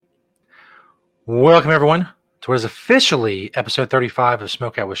Welcome, everyone, to what is officially episode 35 of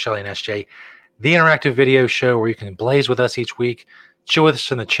Smokeout with Shelly and SJ, the interactive video show where you can blaze with us each week, chill with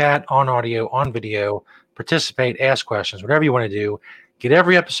us in the chat, on audio, on video, participate, ask questions, whatever you want to do. Get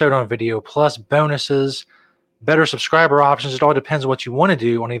every episode on video, plus bonuses, better subscriber options. It all depends on what you want to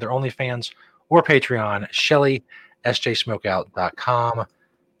do on either OnlyFans or Patreon. ShellySJSmokeout.com.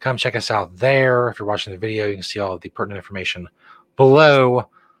 Come check us out there. If you're watching the video, you can see all of the pertinent information below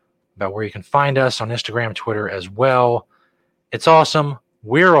about where you can find us on Instagram, Twitter as well. It's awesome.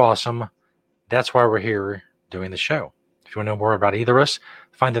 We're awesome. That's why we're here doing the show. If you want to know more about either of us,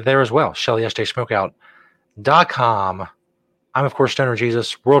 find it there as well. ShellySJSmokeout.com. I'm, of course, Stoner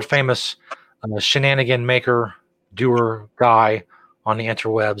Jesus, world famous shenanigan maker, doer, guy on the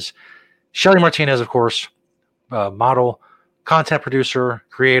interwebs. Shelly Martinez, of course, model, content producer,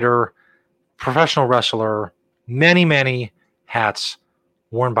 creator, professional wrestler, many, many hats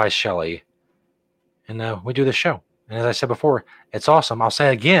worn by Shelly. And we do this show. And as I said before, it's awesome. I'll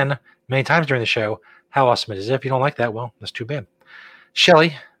say again many times during the show how awesome it is. If you don't like that, well, that's too bad.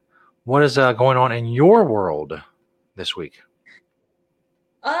 Shelly, what is going on in your world this week?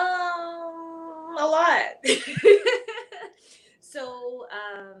 A lot. So,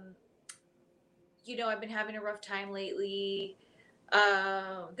 I've been having a rough time lately.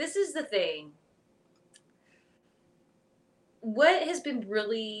 This is the thing. What has been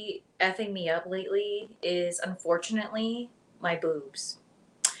really effing me up lately is, unfortunately, my boobs.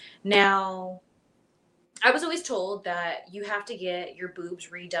 Now, I was always told that you have to get your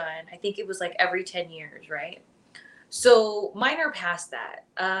boobs redone. I think it was like every 10 years, right? So mine are past that.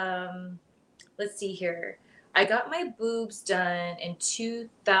 Let's see here. I got my boobs done in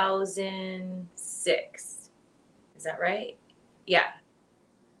 2006. Is that right? Yeah.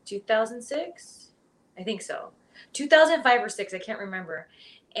 2006? I think so. 2005 or 6, I can't remember.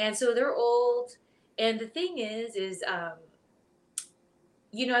 And so they're old. And the thing is I've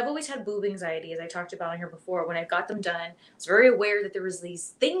always had boob anxiety, as I talked about on here before. When I got them done, I was very aware that there was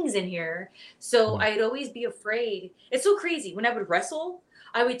these things in here. So I'd always be afraid. It's so crazy. When I would wrestle,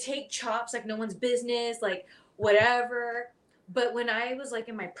 I would take chops like no one's business, like whatever. But when I was like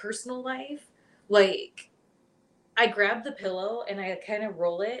in my personal life, like I grab the pillow and I kind of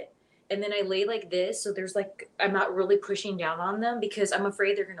roll it, and then I lay like this, so there's like I'm not really pushing down on them because I'm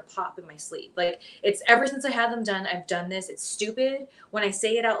afraid they're gonna pop in my sleep. Like it's ever since I had them done, I've done this. It's stupid when I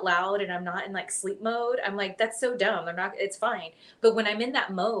say it out loud and I'm not in like sleep mode. I'm like, that's so dumb. They're not. It's fine. But when I'm in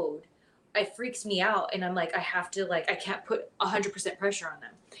that mode, it freaks me out, and I'm like, I can't put 100% pressure on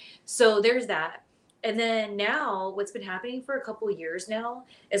them. So there's that. And then now, what's been happening for a couple of years now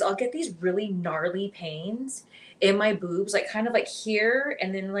is I'll get these really gnarly pains in my boobs, like kind of like here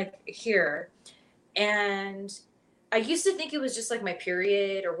and then like here. And I used to think it was just like my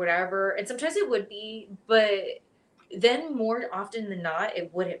period or whatever. And sometimes it would be, but then more often than not,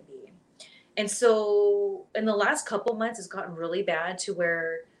 it wouldn't be. And so in the last couple months, it's gotten really bad to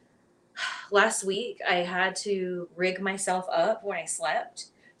where last week I had to rig myself up when I slept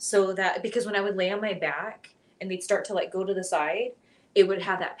so that because when I would lay on my back and they'd start to like go to the side, it would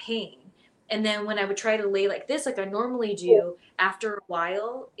have that pain. And then when I would try to lay like this, like I normally do, after a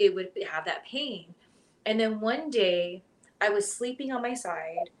while, it would have that pain. And then one day I was sleeping on my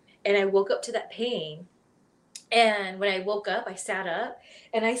side and I woke up to that pain. And when I woke up, I sat up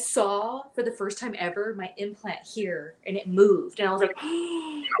and I saw for the first time ever my implant here and it moved. And I was like,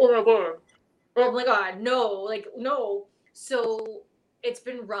 oh my God. Oh my God. No, like, no. So it's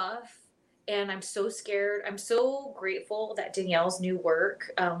been rough and I'm so scared. I'm so grateful that Danielle's new work,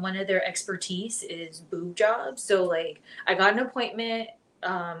 one of their expertise is boob jobs. So, like, I got an appointment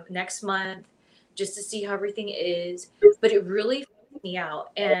next month just to see how everything is, but it really freaks me out.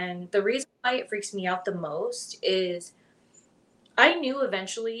 And the reason why it freaks me out the most is I knew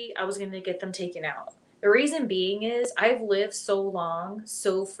eventually I was going to get them taken out. The reason being is I've lived so long,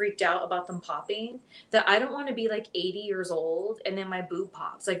 so freaked out about them popping that I don't want to be like 80 years old and then my boob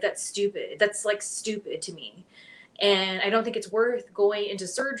pops. Like that's stupid. That's like stupid to me. And I don't think it's worth going into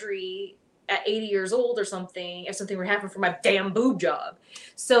surgery at 80 years old or something if something were to happen for my damn boob job.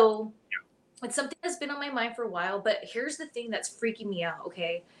 So it's something that's been on my mind for a while, but here's the thing that's freaking me out,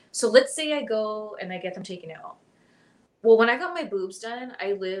 okay? So let's say I go and I get them taken out. Well, when I got my boobs done,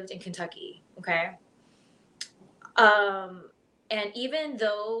 I lived in Kentucky, okay? Um, and even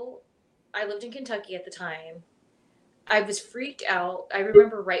though I lived in Kentucky at the time, I was freaked out. I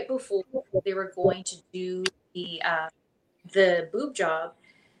remember right before they were going to do the boob job,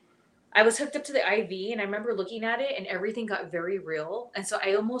 I was hooked up to the IV and I remember looking at it and everything got very real. And so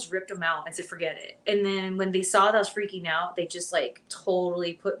I almost ripped them out and said, forget it. And then when they saw that I was freaking out, they just like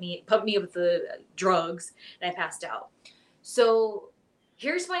totally pumped me up with the drugs and I passed out. So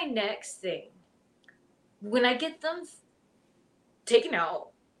here's my next thing. When I get them taken out,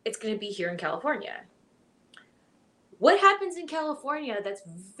 it's going to be here in California. What happens in California that's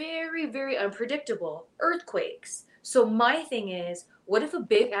very, very unpredictable? Earthquakes. So my thing is, what if a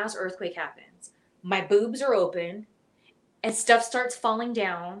big ass earthquake happens? My boobs are open and stuff starts falling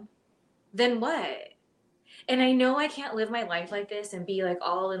down. Then what? And I know I can't live my life like this and be like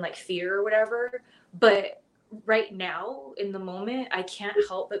all in like fear or whatever, but right now in the moment, I can't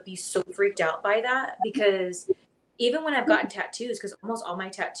help but be so freaked out by that because even when I've gotten tattoos, because almost all my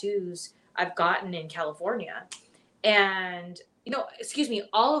tattoos I've gotten in California, and excuse me,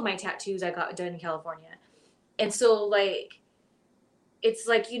 all of my tattoos I got done in California. And so like it's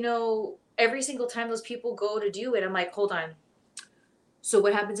like, every single time those people go to do it, I'm like, hold on. So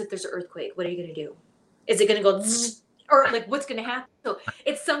what happens if there's an earthquake? What are you going to do? Is it going to go zzz, or like what's going to happen? So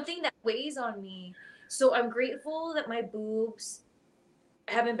it's something that weighs on me. So I'm grateful that my boobs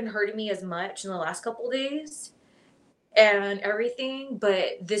haven't been hurting me as much in the last couple of days and everything,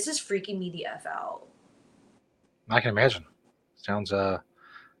 but this is freaking me the F out. I can imagine. Sounds like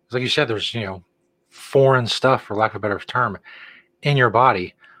you said, there's foreign stuff, for lack of a better term, in your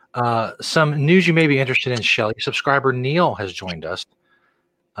body. Some news you may be interested in, Shelly. Subscriber Neil has joined us.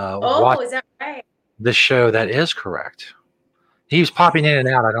 Oh, Watch is that right? this show. That is correct. He's popping in and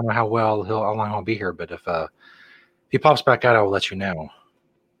out. I don't know how long he'll be here, but if he pops back out, I will let you know.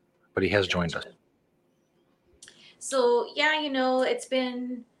 But he has joined us. So yeah, it's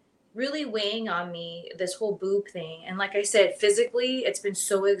been really weighing on me, this whole boob thing. And like I said, physically, it's been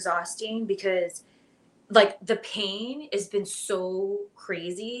so exhausting because like the pain has been so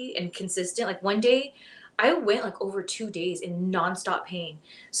crazy and consistent. Like one day I went like over 2 days in nonstop pain.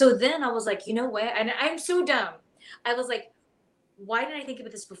 So then I was like, you know what? And I'm so dumb. I was like, why didn't I think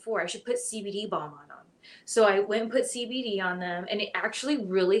of this before? I should put CBD balm on them. So I went and put CBD on them, and it actually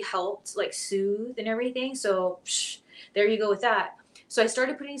really helped like soothe and everything. So there you go with that. So I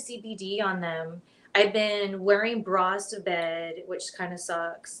started putting CBD on them. I've been wearing bras to bed, which kind of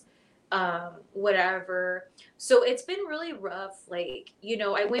sucks. Whatever. So it's been really rough. Like,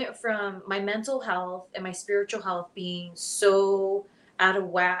 I went from my mental health and my spiritual health being so out of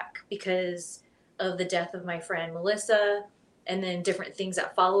whack because of the death of my friend Melissa and then different things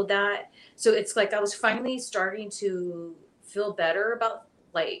that followed that. So it's like I was finally starting to feel better about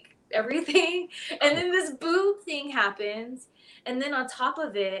like everything. And then this boob thing happens. And then on top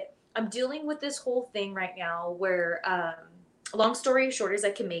of it, I'm dealing with this whole thing right now where, long story short as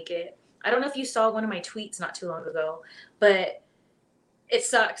I can make it, I don't know if you saw one of my tweets not too long ago, but it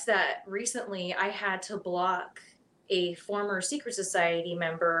sucks that recently I had to block a former secret society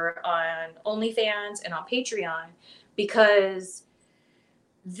member on OnlyFans and on Patreon because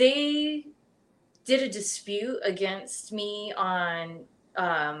they did a dispute against me on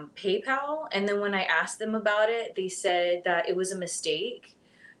PayPal. And then when I asked them about it, they said that it was a mistake.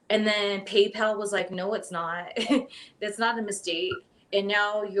 And then PayPal was like, no, it's not. That's not a mistake. And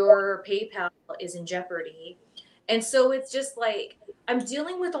now your PayPal is in jeopardy. And so it's just like, I'm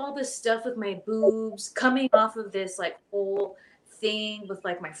dealing with all this stuff with my boobs coming off of this like whole thing with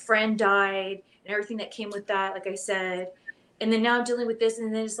like my friend died and everything that came with that, like I said. And then now I'm dealing with this,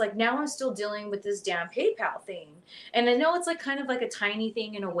 and then it's like now I'm still dealing with this damn PayPal thing. And I know it's like kind of like a tiny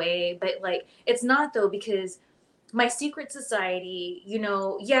thing in a way, but like it's not though, because my secret society,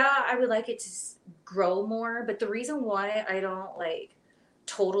 yeah, I would like it to grow more, but the reason why I don't like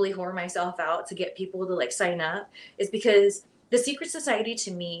totally whore myself out to get people to like sign up is because the secret society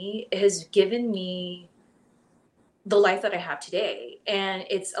to me has given me the life that I have today. And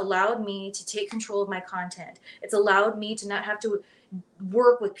it's allowed me to take control of my content. It's allowed me to not have to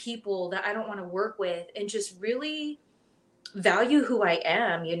work with people that I don't want to work with and just really value who I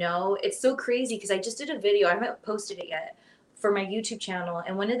am. It's so crazy because I just did a video. I haven't posted it yet for my YouTube channel.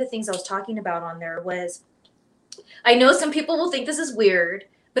 And one of the things I was talking about on there was, I know some people will think this is weird,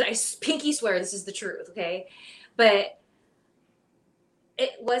 but I pinky swear this is the truth. Okay. But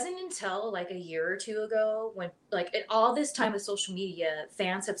it wasn't until like a year or two ago when like in all this time with social media,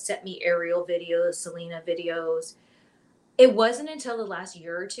 fans have sent me Ariel videos, Selena videos. It wasn't until the last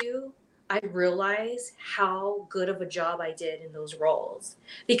year or two I realized how good of a job I did in those roles.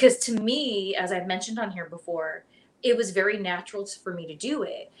 Because to me, as I've mentioned on here before, it was very natural for me to do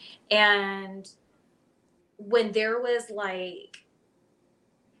it. And when there was like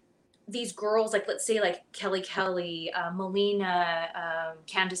these girls, like let's say like Kelly, Melina,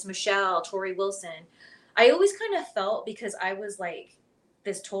 Candice Michelle, Tori Wilson, I always kind of felt, because I was like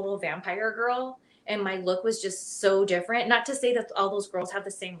this total vampire girl and my look was just so different. Not to say that all those girls have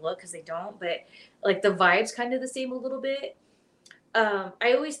the same look, because they don't, but like the vibe's kind of the same a little bit.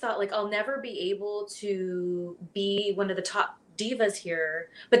 I always thought like I'll never be able to be one of the top divas here,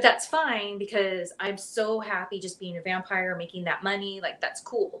 but that's fine because I'm so happy just being a vampire, making that money. Like that's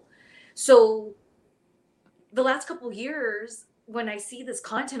cool. So the last couple years, when I see this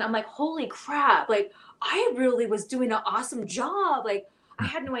content, I'm like, holy crap! Like I really was doing an awesome job. Like I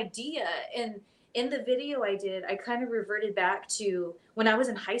had no idea. And in the video I did, I kind of reverted back to when I was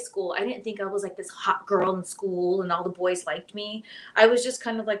in high school. I didn't think I was like this hot girl in school and all the boys liked me. I was just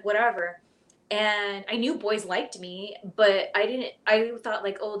kind of like whatever. And I knew boys liked me, but I thought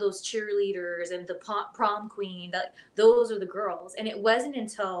like, oh, those cheerleaders and the prom queen, that those are the girls. And it wasn't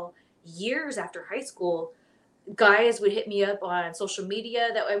until years after high school guys would hit me up on social media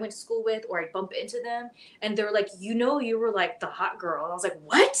that I went to school with, or I'd bump into them, and they were like, you know, you were like the hot girl. And I was like,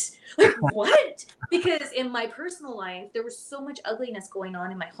 what? Like, what? Because in my personal life, there was so much ugliness going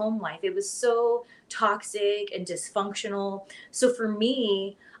on in my home life. It was so toxic and dysfunctional. So for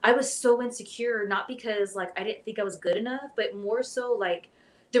me, I was so insecure, not because like I didn't think I was good enough, but more so like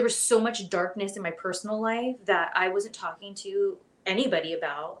there was so much darkness in my personal life that I wasn't talking to anybody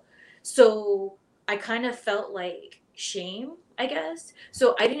about. So I kind of felt like shame, I guess.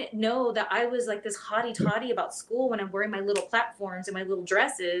 So I didn't know that I was like this hottie toddy about school when I'm wearing my little platforms and my little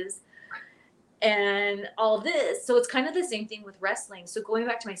dresses and all this. So it's kind of the same thing with wrestling. So going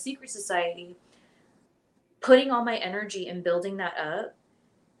back to my secret society, putting all my energy and building that up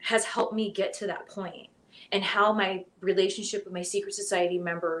has helped me get to that point. And how my relationship with my secret society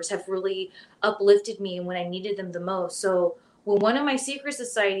members have really uplifted me when I needed them the most. So when one of my secret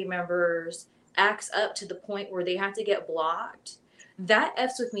society members acts up to the point where they have to get blocked, that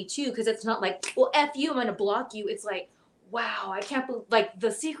F's with me too, because it's not like, well, F you, I'm gonna block you. It's like, wow, I can't believe, like,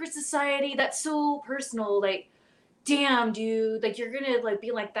 the secret society, that's so personal. Like, damn, dude, like, you're gonna, like,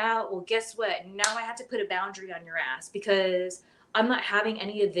 be like that. Well, guess what? Now I have to put a boundary on your ass because I'm not having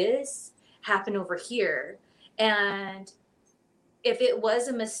any of this happen over here. And if it was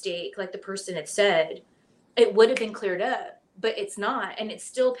a mistake, like the person had said, it would have been cleared up, but it's not, and it's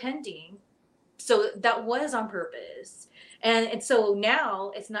still pending. So that was on purpose. And so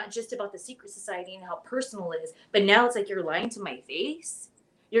now it's not just about the secret society and how personal it is, but now it's like you're lying to my face.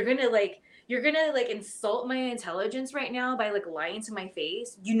 You're gonna like insult my intelligence right now by like lying to my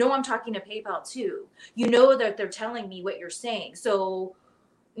face. You know I'm talking to PayPal too. You know that they're telling me what you're saying. So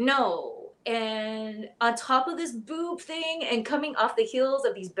no. And on top of this boob thing and coming off the heels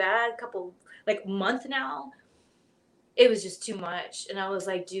of these bad couple like month now, it was just too much. And I was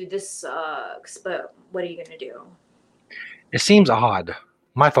like, dude, this sucks, but what are you gonna do? It seems odd,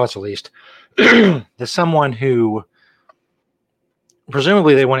 my thoughts at least, that someone who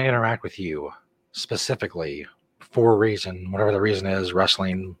presumably they want to interact with you specifically for a reason, whatever the reason is,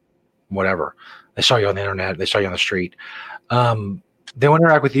 wrestling, whatever. They saw you on the internet, they saw you on the street. They want to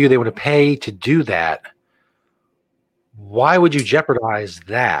interact with you, they would pay to do that. Why would you jeopardize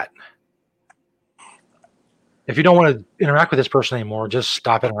that? If you don't want to interact with this person anymore, just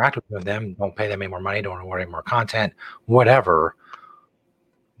stop interacting with them. Don't pay them any more money, don't award any more content, whatever.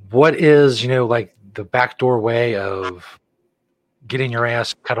 What is, like the backdoor way of getting your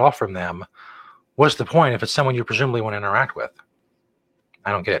ass cut off from them? What's the point if it's someone you presumably want to interact with?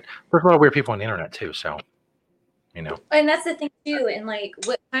 I don't get it. There's a lot of weird people on the internet too, so And that's the thing too. And like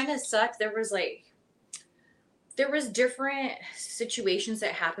what kind of sucked, there was different situations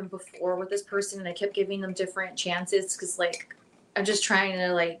that happened before with this person, and I kept giving them different chances because like I'm just trying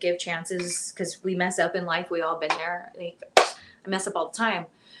to like give chances because we mess up in life. We all been there. Like, I mess up all the time.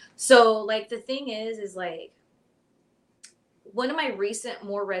 So like the thing is like one of my recent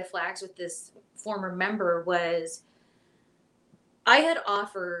more red flags with this former member was I had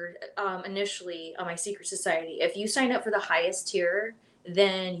offered initially on my secret society, if you sign up for the highest tier,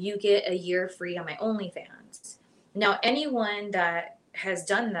 then you get a year free on my OnlyFans. Now, anyone that has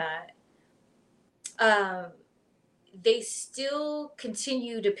done that, um, they still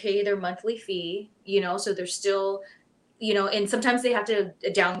continue to pay their monthly fee, so they're still, and sometimes they have to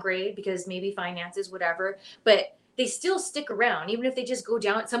downgrade because maybe finances, whatever, but they still stick around, even if they just go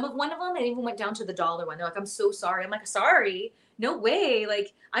down. One of them, they even went down to the dollar one. They're like, I'm so sorry. I'm like, sorry, no way.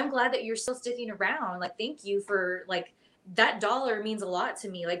 Like, I'm glad that you're still sticking around. Like, thank you for like, that dollar means a lot to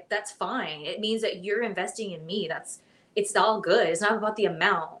me. Like, that's fine. It means that you're investing in me. It's all good. It's not about the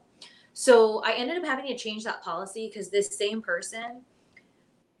amount. So I ended up having to change that policy because this same person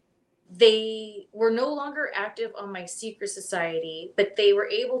they were no longer active on my secret society, but they were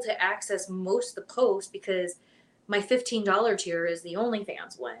able to access most of the posts because my $15 tier is the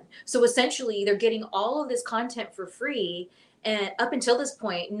OnlyFans one. So essentially, they're getting all of this content for free. And up until this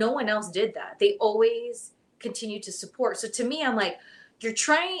point, no one else did that. They always continued to support. So to me, I'm like, you're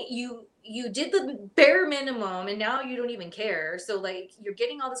trying, you did the bare minimum, and now you don't even care. So like, you're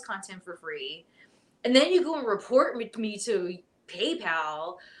getting all this content for free, and then you go and report me to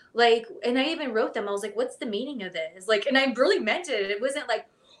PayPal. Like, and I even wrote them. I was like, "What's the meaning of this?" Like, and I really meant it. It wasn't like,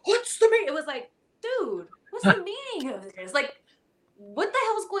 "What's the meaning?" It was like, "Dude, what's the meaning of this?" Like, what the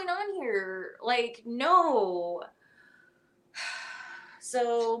hell's going on here? Like, no.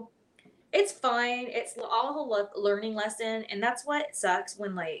 So it's fine. It's all a learning lesson, and that's what sucks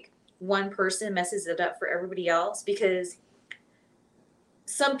when like one person messes it up for everybody else, because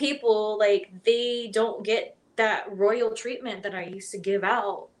some people, like, they don't get that royal treatment that I used to give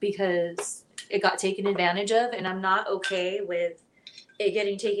out because it got taken advantage of, and I'm not okay with it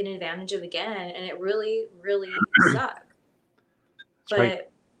getting taken advantage of again, and it really, really sucked. That's right.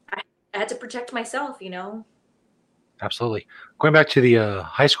 But I had to protect myself, you know. Absolutely. Going back to the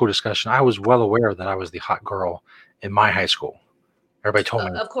high school discussion, I was well aware that I was the hot girl in my high school. Everybody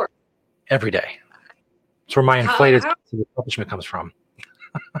told me Of course. every day. That's where my How inflated how sense of accomplishment comes from.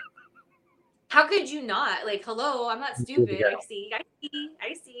 how could you not? Like, hello, I'm not Good to stupid. I go. see. I see.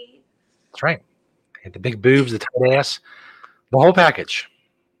 I see. That's right. Had the big boobs, the tight ass, the whole package.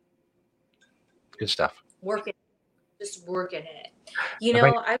 Good stuff. Working, just working it. You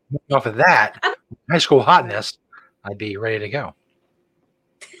Everybody know, I off of that I'm high school hotness, I'd be ready to go.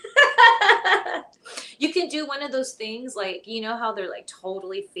 you can do one of those things, like, you know how they're like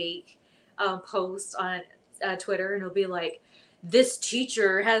totally fake posts on Twitter, and it'll be like, this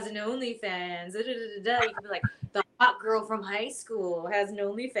teacher has an OnlyFans. Da, da, da, da, da. You can be like, the hot girl from high school has an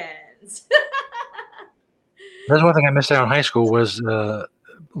OnlyFans. That's one thing I missed out in high school was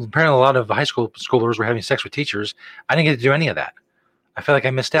apparently a lot of high schoolers were having sex with teachers. I didn't get to do any of that. I feel like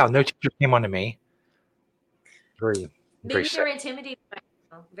I missed out. No teacher came on to me. Very, very Maybe sick. they're intimidated by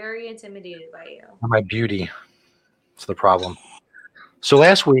you. Very intimidated by you. My beauty. It's the problem. So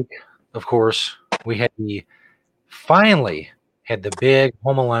last week, of course, we had finally had the big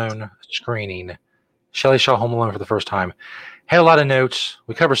Home Alone screening. Shelly saw Home Alone for the first time. Had a lot of notes.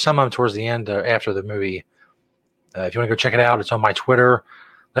 We covered some of them towards the end after the movie. If you want to go check it out, it's on my Twitter.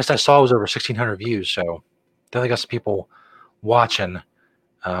 Last I saw was over 1,600 views. So definitely got some people watching.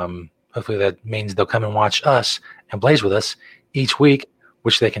 Hopefully that means they'll come and watch us and blaze with us each week,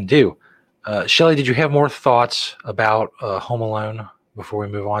 which they can do. Shelly, did you have more thoughts about Home Alone before we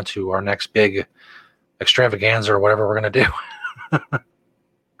move on to our next big extravaganza or whatever we're going to do?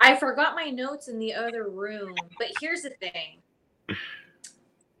 I forgot my notes in the other room, but here's the thing.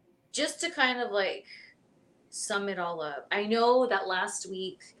 Just to kind of like sum it all up, I know that last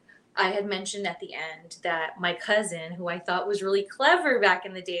week I had mentioned at the end that my cousin, who I thought was really clever back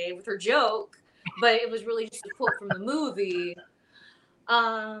in the day with her joke, but it was really just a quote from the movie.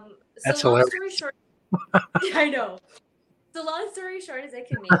 So That's long hilarious. story short, I know. So long story short as I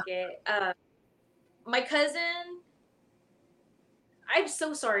can make it, my cousin, I'm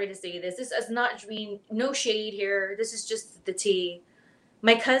so sorry to say this. This is not being no shade here. This is just the tea.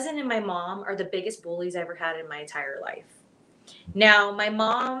 My cousin and my mom are the biggest bullies I ever had in my entire life. Now, my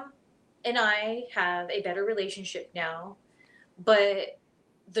mom and I have a better relationship now, but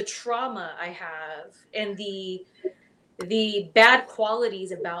the trauma I have and the bad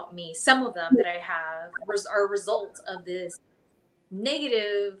qualities about me, some of them that I have, are a result of this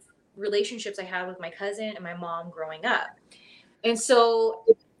negative relationships I had with my cousin and my mom growing up. And so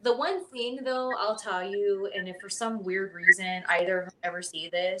the one thing though, I'll tell you, and if for some weird reason either of them ever see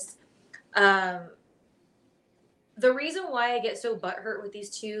this, um, the reason why I get so butthurt with these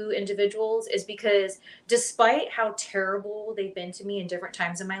two individuals is because despite how terrible they've been to me in different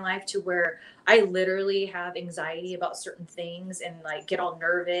times in my life, to where I literally have anxiety about certain things and like get all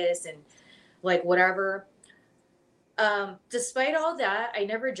nervous and like whatever, despite all that, I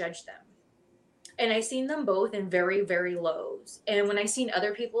never judged them. And I seen them both in very, very lows. And when I seen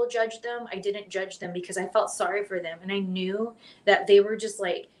other people judge them, I didn't judge them because I felt sorry for them. And I knew that they were just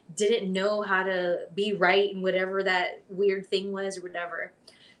like, didn't know how to be right and whatever that weird thing was or whatever.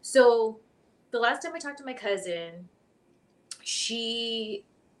 So the last time I talked to my cousin, she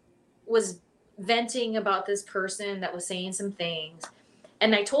was venting about this person that was saying some things.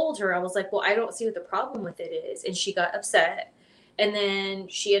 And I told her, I was like, well, I don't see what the problem with it is. And she got upset. And then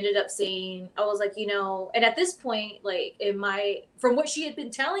she ended up saying, I was like, and at this point, like from what she had been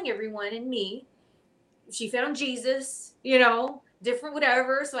telling everyone and me, she found Jesus, different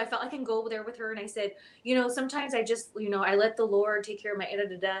whatever. So I felt I can go there with her, and I said, sometimes I just, I let the Lord take care of my da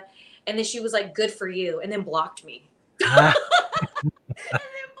da da. And then she was like, "Good for you," and then blocked me. Ah, And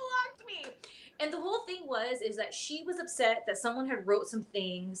then blocked me. And the whole thing is that she was upset that someone had wrote some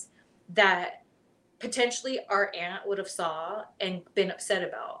things that potentially our aunt would have saw and been upset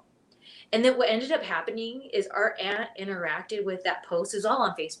about. And then what ended up happening is our aunt interacted with that post. It was all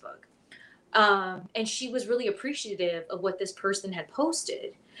on Facebook. And she was really appreciative of what this person had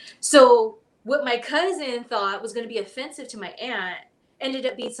posted. So what my cousin thought was going to be offensive to my aunt ended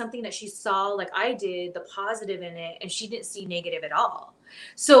up being something that she saw, like I did, the positive in it, and she didn't see negative at all.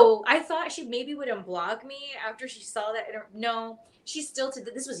 So I thought she maybe would unblock me after she saw that. No, she still did.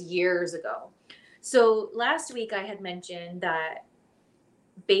 This was years ago. So last week I had mentioned that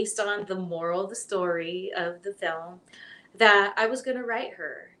based on the moral of the story of the film, that I was going to write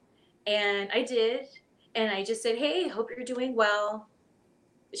her. And I did. And I just said, "Hey, hope you're doing well."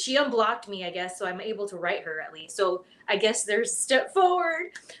 She unblocked me, I guess, so I'm able to write her at least. So I guess there's a step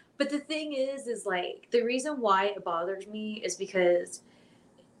forward. But the thing is like the reason why it bothers me is because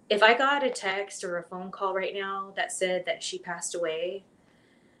if I got a text or a phone call right now that said that she passed away,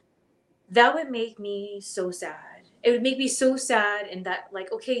 that would make me so sad. It would make me so sad, and that,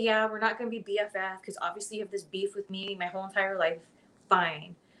 like, okay, yeah, we're not going to be BFF because obviously you have this beef with me my whole entire life.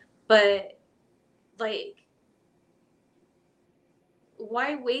 Fine. But, like,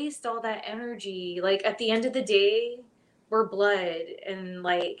 why waste all that energy? Like, at the end of the day, we're blood, and,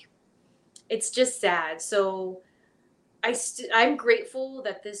 like, it's just sad. So, I'm grateful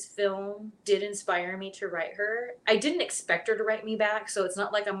that this film did inspire me to write her. I didn't expect her to write me back, so it's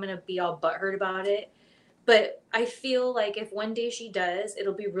not like I'm going to be all butthurt about it. But I feel like if one day she does,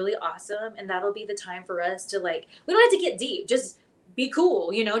 it'll be really awesome. And that'll be the time for us to, like, we don't have to get deep. Just be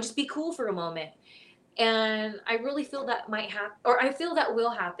cool, just be cool for a moment. And I really feel that might happen, or I feel that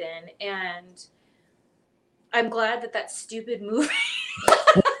will happen. And I'm glad that that stupid movie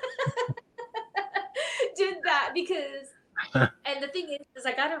did that because, and the thing is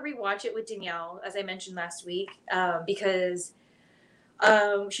I got to rewatch it with Danielle, as I mentioned last week, because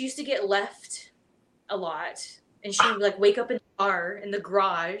she used to get left a lot, and she would like wake up in the car in the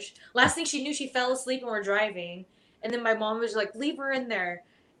garage. Last thing she knew, she fell asleep when we're driving, and then my mom was like, "Leave her in there,"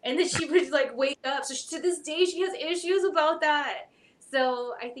 and then she would like wake up. So to this day, she has issues about that.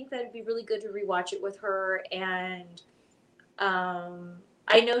 So I think that'd be really good to rewatch it with her. And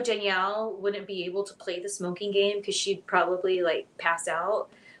I know Danielle wouldn't be able to play the smoking game because she'd probably like pass out.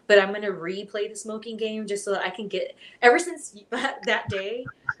 But I'm gonna replay the smoking game just so that I can get. Ever since that day,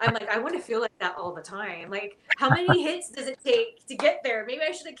 I'm like, I want to feel like that all the time. Like, how many hits does it take to get there? Maybe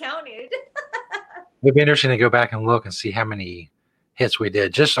I should have counted. it'd be interesting to go back and look and see how many hits we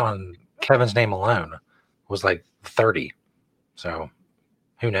did just on Kevin's name alone was like 30. So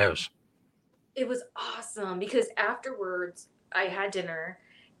who knows? It was awesome because afterwards I had dinner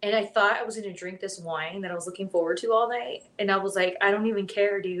and I thought I was going to drink this wine that I was looking forward to all night. And I was like, I don't even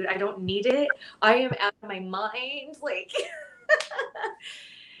care, dude. I don't need it. I am out of my mind. Like,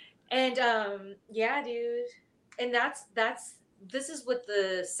 and yeah, dude. And this is what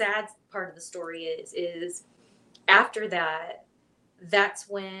the sad part of the story is after that, that's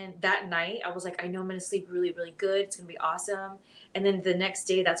when that night I was like, I know I'm gonna sleep really, really good. It's gonna be awesome. And then the next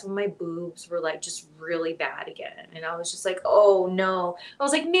day, that's when my boobs were like just really bad again. And I was just like, oh no. I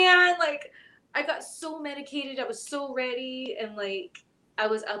was like, man, like I got so medicated. I was so ready. And like I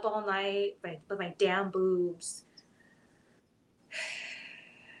was up all night, but my damn boobs.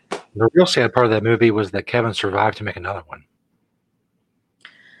 The real sad part of that movie was that Kevin survived to make another one.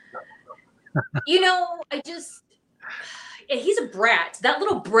 I just, and he's a brat. That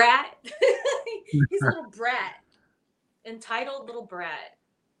little brat. He's a little brat. Entitled little brat.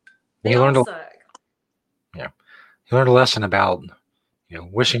 They all suck. Yeah, he learned a lesson about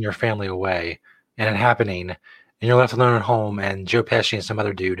wishing your family away and it happening, and you're left alone at home, and Joe Pesci and some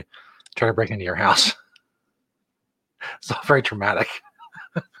other dude try to break into your house. It's all very traumatic.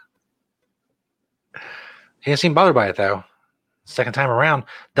 He didn't seem bothered by it though. Second time around,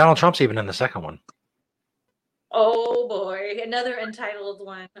 Donald Trump's even in the second one. Oh boy, another entitled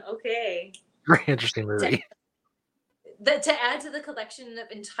one. Okay. Very interesting movie. To add to the collection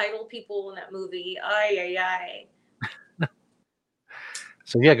of entitled people in that movie. Ay, ay, ay.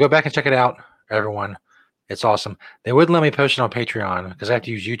 So yeah, go back and check it out, everyone. It's awesome. They wouldn't let me post it on Patreon because I have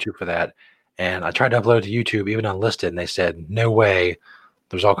to use YouTube for that. And I tried to upload it to YouTube, even unlisted, and they said, no way.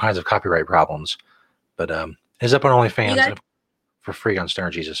 There's all kinds of copyright problems. But it's up on OnlyFans for free on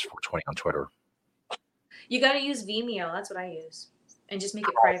Stoner Jesus 420 on Twitter. You got to use Vimeo. That's what I use. And just make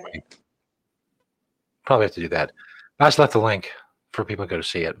it private. Probably have to do that. I just left the link for people to go to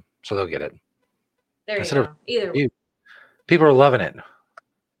see it, so they'll get it. There you Instead of go. Either way. review. People are loving it.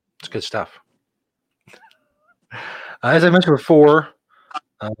 It's good stuff. As I mentioned before,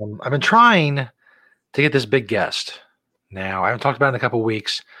 I've been trying to get this big guest. Now, I haven't talked about it in a couple of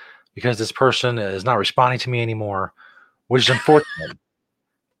weeks because this person is not responding to me anymore, which is unfortunate.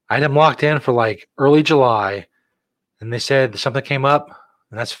 I had them locked in for like early July, and they said something came up,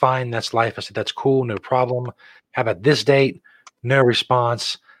 and that's fine. That's life. I said, that's cool. No problem. How about this date? No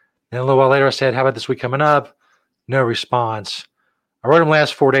response. And a little while later, I said, how about this week coming up? No response. I wrote him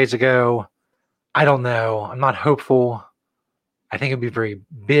last 4 days ago. I don't know. I'm not hopeful. I think it'd be very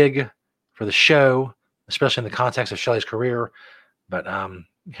big for the show, especially in the context of Shelly's career. But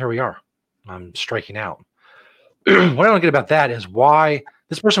here we are. I'm striking out. What I don't get about that is why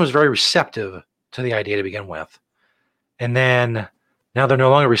this person was very receptive to the idea to begin with. And then now they're no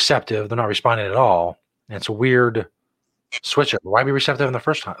longer receptive. They're not responding at all. And it's a weird switch up. Why be receptive in the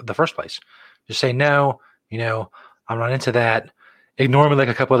first place? Just say no, I'm not into that. Ignore me like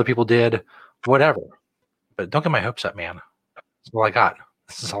a couple other people did. Whatever. But don't get my hopes up, man. That's all I got.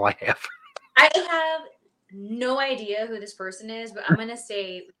 This is all I have. I have no idea who this person is, but I'm going to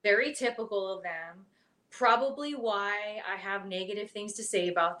say very typical of them. Probably why I have negative things to say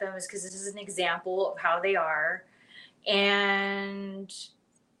about them is because this is an example of how they are. And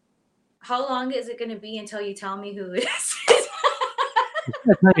how long is it going to be until you tell me who it is?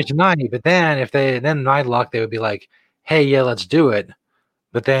 Tonight, but then if then my luck, they would be like, hey, yeah, let's do it.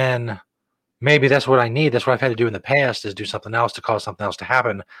 But then maybe that's what I need. That's what I've had to do in the past is do something else to cause something else to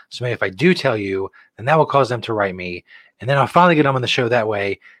happen. So maybe if I do tell you, then that will cause them to write me. And then I'll finally get them on the show that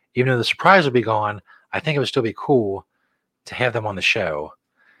way. Even though the surprise will be gone, I think it would still be cool to have them on the show.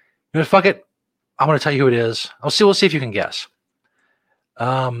 Fuck it. I'm going to tell you who it is. We'll see if you can guess.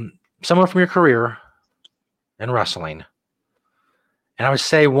 Someone from your career in wrestling. And I would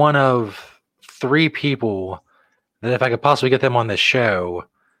say one of 3 people that if I could possibly get them on this show,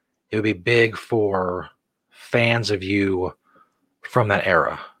 it would be big for fans of you from that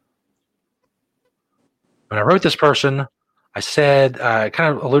era. When I wrote this person, I said,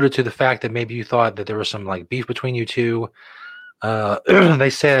 kind of alluded to the fact that maybe you thought that there was some like beef between you two. They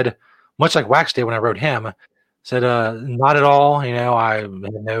said, much like Wax did when I wrote him, said, not at all. I had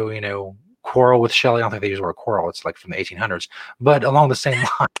no, quarrel with Shelly. I don't think they use the word quarrel. It's like from the 1800s, but along the same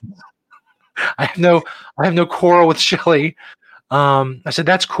line. I have no quarrel with Shelly. I said,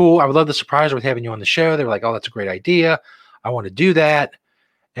 that's cool. I would love the surprise with having you on the show. They were like, oh, that's a great idea. I want to do that.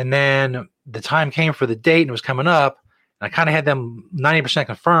 And then the time came for the date and it was coming up. And I kind of had them 90%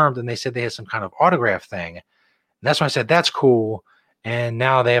 confirmed. And they said they had some kind of autograph thing. And that's when I said, that's cool. And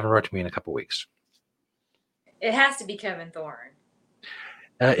now they haven't wrote to me in a couple weeks. It has to be Kevin Thorne.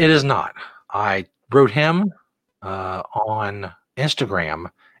 It is not. I wrote him on Instagram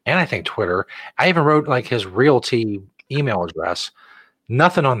and I think Twitter. I even wrote like his realty email address.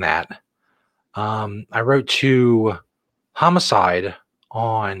 Nothing on that. I wrote to Homicide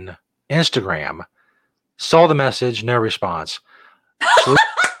on Instagram. Saw the message, no response. So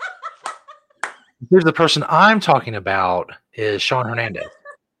here's the person I'm talking about is Sean Hernandez.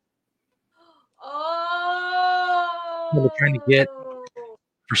 Oh. I've been trying to get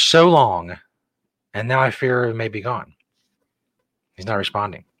for so long, and now I fear it may be gone. He's not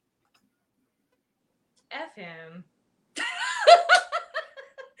responding. F him.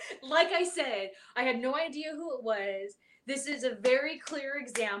 Like I said, I had no idea who it was. This is a very clear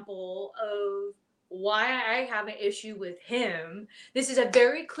example of why I have an issue with him. This is a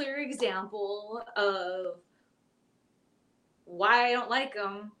very clear example of why I don't like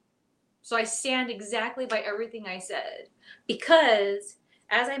him. So I stand exactly by everything I said. Because,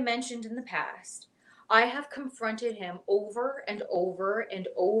 as I mentioned in the past, I have confronted him over and over and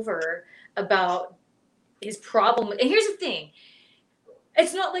over about his problem. And here's the thing.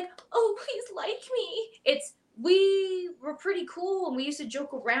 It's not like, oh, please like me. It's, we were pretty cool and we used to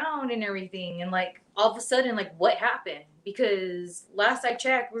joke around and everything. And like, all of a sudden, like, what happened? Because last I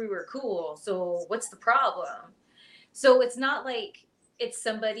checked, we were cool. So what's the problem? So it's not like it's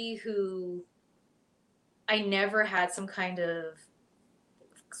somebody who I never had some kind of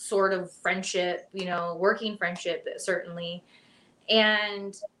sort of friendship, working friendship, certainly.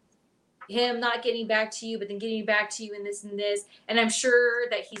 And him not getting back to you, but then getting back to you in this and this. And I'm sure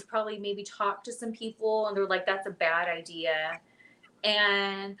that he's probably maybe talked to some people and they're like, that's a bad idea.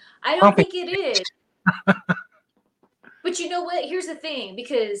 And I don't think it is. But you know what? Here's the thing,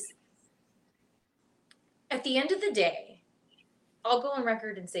 because at the end of the day, I'll go on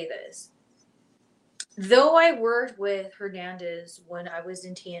record and say this. Though I worked with Hernandez when I was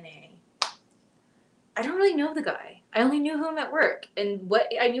in TNA, I don't really know the guy. I only knew him at work. And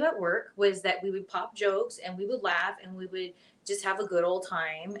what I knew at work was that we would pop jokes and we would laugh and we would just have a good old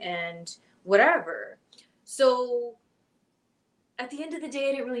time and whatever. So at the end of the day,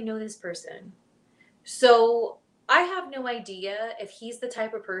 I didn't really know this person. So I have no idea if he's the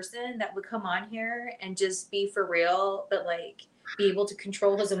type of person that would come on here and just be for real, but like be able to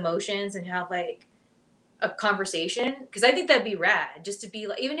control his emotions and have like a conversation. Because I think that'd be rad, just to be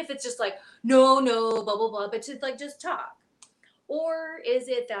like, even if it's just like, no, no, blah, blah, blah, but to like just talk. Or is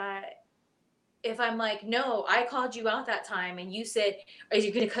it that if I'm like, no, I called you out that time and you said, are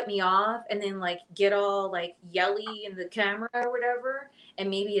you going to cut me off? And then like get all like yelly in the camera or whatever. And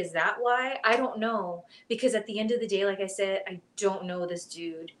maybe is that why? I don't know. Because at the end of the day, like I said, I don't know this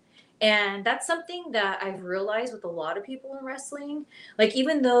dude. And that's something that I've realized with a lot of people in wrestling. Like,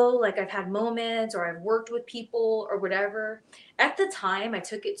 even though like I've had moments or I've worked with people or whatever, at the time I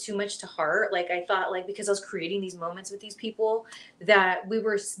took it too much to heart. Like, I thought like because I was creating these moments with these people that we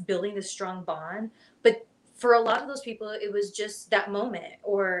were building this strong bond. But for a lot of those people, it was just that moment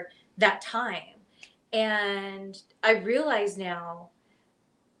or that time. And I realize now,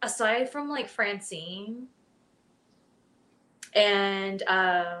 aside from like Francine and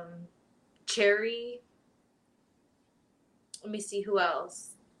Cherry, let me see who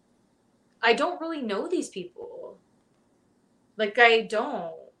else. I don't really know these people. Like, I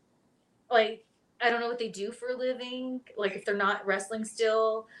don't. Like, I don't know what they do for a living. Like, if they're not wrestling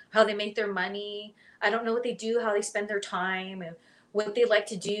still, how they make their money. I don't know what they do, how they spend their time, and what they like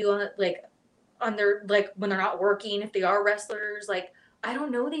to do on their like when they're not working, if they are wrestlers. Like, I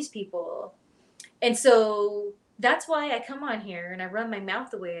don't know these people. And so that's why I come on here and I run my mouth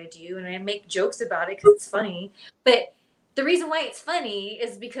the way I do and I make jokes about it because it's funny. But the reason why it's funny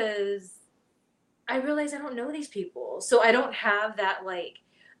is because I realize I don't know these people. So I don't have that like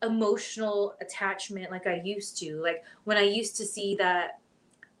emotional attachment like I used to. Like when I used to see that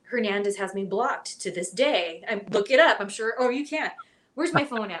Hernandez has me blocked to this day. I look it up, I'm sure. Oh, you can't. Where's my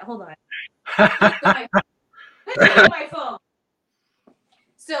phone at? Hold on. Where's my phone?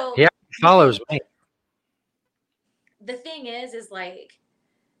 So yeah, he follows me. The thing is like,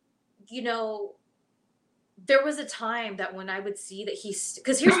 you know, there was a time that when I would see that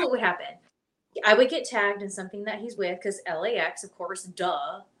because here's what would happen. I would get tagged in something that he's with because LAX, of course,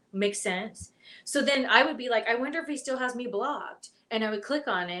 duh, makes sense. So then I would be like, I wonder if he still has me blocked. And I would click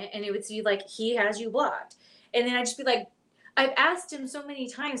on it and it would see like, he has you blocked. And then I'd just be like, I've asked him so many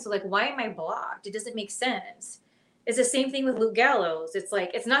times. So like, why am I blocked? It doesn't make sense. It's the same thing with Luke Gallows. It's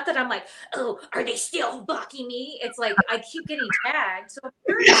like, it's not that I'm like, oh, are they still blocking me? It's like, I keep getting tagged. So I'm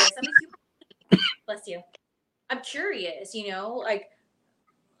curious. I'm a human. Bless you. I'm curious, you know, like,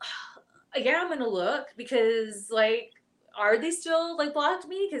 yeah, I'm gonna look because like, are they still like blocked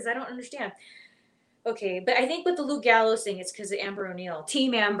me? Because I don't understand. Okay, but I think with the Luke Gallows thing, it's because of Amber O'Neal,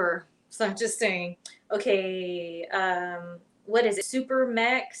 Team Amber. So I'm just saying. Okay, what is it? Super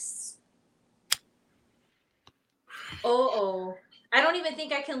Mex. Oh, I don't even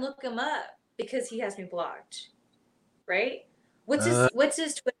think I can look him up because he has me blocked. Right? What's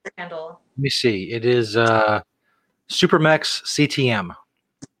his Twitter handle? Let me see. It is Supermex CTM.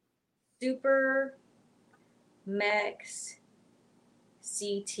 Super Mex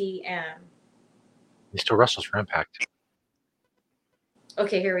CTM. He still wrestles for Impact.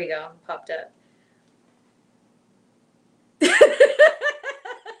 Okay, here we go. Popped up.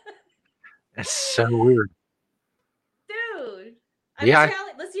 It's so weird. Dude. Yeah.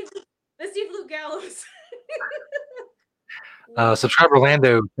 Let's see if Luke Gallows. Subscriber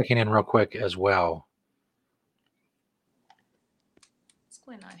Lando checking in real quick as well. What's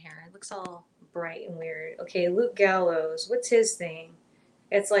going on here? It looks all bright and weird. Okay, Luke Gallows. What's his thing?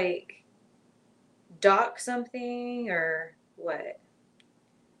 It's like Doc something or what?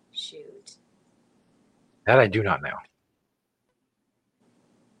 Shoot. That I do not know.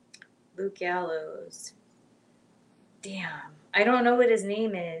 Luke Gallows. Damn. I don't know what his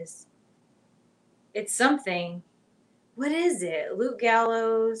name is. It's something. What is it? Luke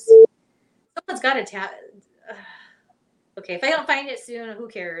Gallows. Someone's got to tap. Okay, if I don't find it soon, who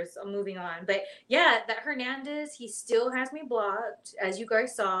cares? I'm moving on. But yeah, that Hernandez, he still has me blocked. As you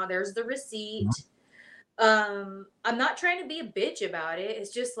guys saw, there's the receipt. I'm not trying to be a bitch about it.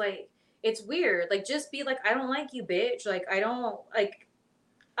 It's just like, it's weird. Like, just be like, I don't like you, bitch. Like, I don't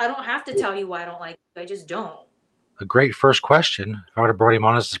have to tell you why I don't like you. I just don't. A great first question, if I would have brought him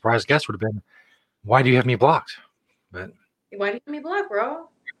on as a surprise guest, would have been, why do you have me blocked? But why do you have me blocked, bro?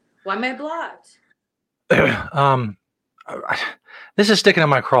 Why am I blocked? This is sticking in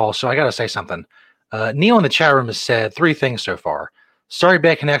my crawl, so I got to say something. Neil in the chat room has said 3 things so far. Sorry,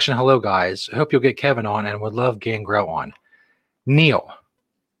 bad connection. Hello, guys. I hope you'll get Kevin on and would love getting Grow on. Neil,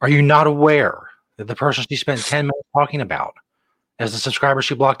 are you not aware that the person she spent 10 minutes talking about as the subscriber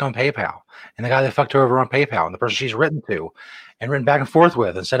she blocked on PayPal and the guy that fucked her over on PayPal and the person she's written to and written back and forth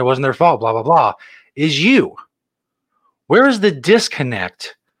with and said it wasn't their fault, blah, blah, blah, is you? Where is the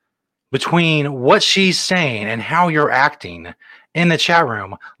disconnect between what she's saying and how you're acting in the chat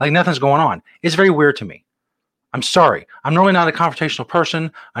room like nothing's going on? It's very weird to me. I'm sorry. I'm normally not a confrontational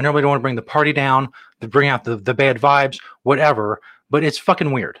person. I normally don't want to bring the party down, to bring out the bad vibes, whatever, but it's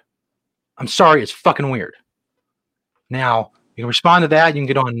fucking weird. I'm sorry. It's fucking weird. Now, you can respond to that. You can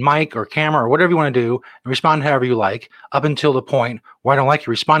get on mic or camera or whatever you want to do and respond however you like up until the point where I don't like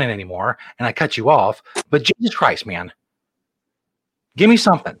you responding anymore and I cut you off. But Jesus Christ, man. Give me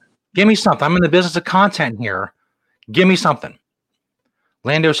something. Give me something. I'm in the business of content here. Give me something.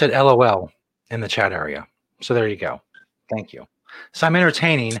 Lando said LOL in the chat area. So there you go. Thank you. So I'm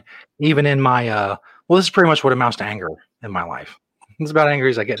entertaining even in my, well, this is pretty much what amounts to anger in my life. It's about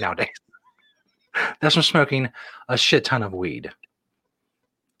angry as I get nowadays. That's from smoking a shit ton of weed.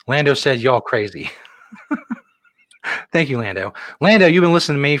 Lando said, y'all crazy. Thank you, Lando. Lando, you've been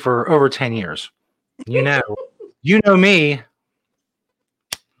listening to me for over 10 years. You know me.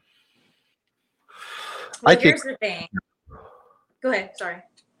 Well, here's the thing. Go ahead. Sorry.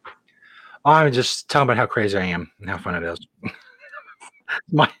 I'm just telling about how crazy I am and how fun it is.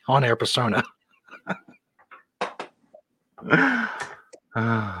 My on-air persona.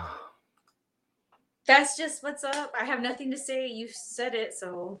 That's just what's up. I have nothing to say. You said it,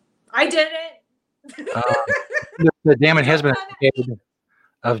 so I did it. The damn it has been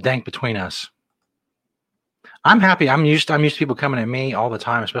of dank between us. I'm happy. I'm used to people coming at me all the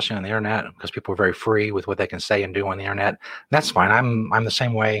time, especially on the internet, because people are very free with what they can say and do on the internet. That's fine. I'm the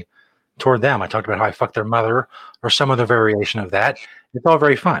same way toward them. I talked about how I fucked their mother or some other variation of that. It's all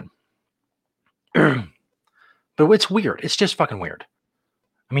very fun. But it's weird. It's just fucking weird.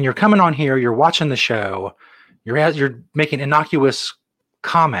 I mean, you're coming on here, you're watching the show, you're making innocuous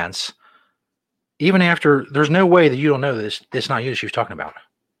comments, even after there's no way that you don't know that it's not you that she was talking about.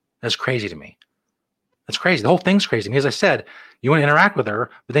 That's crazy to me. That's crazy. The whole thing's crazy to me. As I said, you want to interact with her,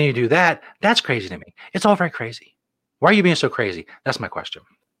 but then you do that. That's crazy to me. It's all very crazy. Why are you being so crazy? That's my question.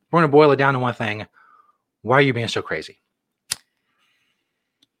 We're going to boil it down to one thing. Why are you being so crazy?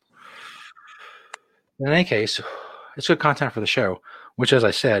 In any case, it's good content for the show, which, as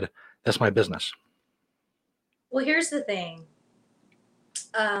I said, that's my business. Well, here's the thing.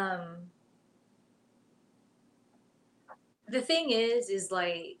 The thing is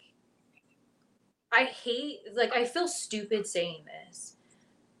like, I feel stupid saying this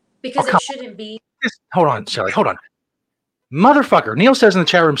because it shouldn't be. Hold on, Shelly. Hold on. Motherfucker. Neil says in the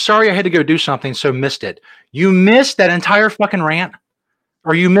chat room, sorry I had to go do something, so missed it. You missed that entire fucking rant?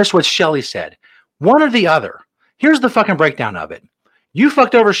 Or you missed what Shelly said? One or the other. Here's the fucking breakdown of it. You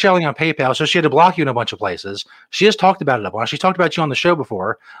fucked over Shelly on PayPal, so she had to block you in a bunch of places. She has talked about it a bunch. She's talked about you on the show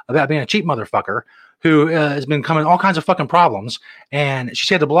before, about being a cheap motherfucker who has been coming all kinds of fucking problems, and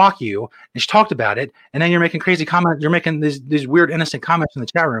she had to block you, and she talked about it, and then you're making crazy comments. You're making these weird, innocent comments in the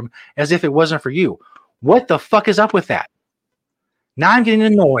chat room as if it wasn't for you. What the fuck is up with that? Now I'm getting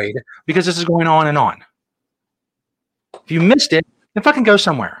annoyed because this is going on and on. If you missed it, then fucking go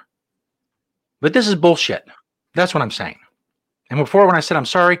somewhere. But this is bullshit. That's what I'm saying. And before, when I said I'm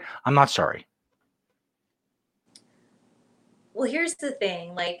sorry, I'm not sorry. Well, here's the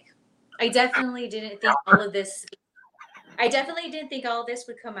thing. Like, I definitely didn't think all of this. I definitely didn't think all of this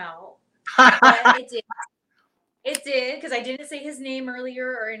would come out, but it did. It did, because I didn't say his name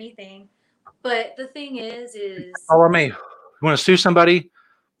earlier or anything. But the thing is follow me. You want to sue somebody?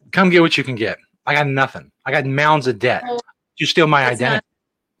 Come get what you can get. I got nothing. I got mounds of debt. You steal my identity.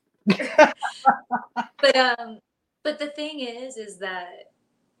 But the thing is that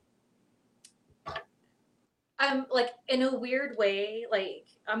I'm like, in a weird way, like,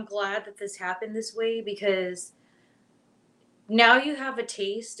 I'm glad that this happened this way, because now you have a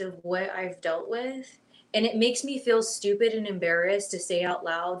taste of what I've dealt with, and it makes me feel stupid and embarrassed to say out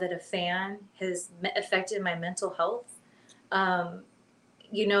loud that a fan has affected my mental health.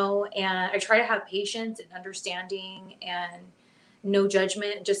 You know, and I try to have patience and understanding and no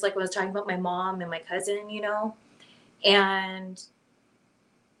judgment, just like when I was talking about my mom and my cousin, you know. And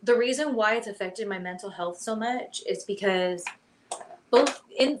the reason why it's affected my mental health so much is because both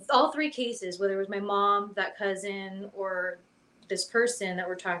in all three cases, whether it was my mom, that cousin, or this person that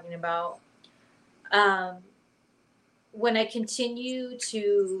we're talking about, when I continue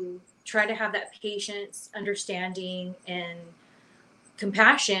to try to have that patience, understanding, and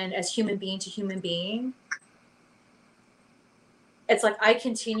compassion as human being to human being, it's like I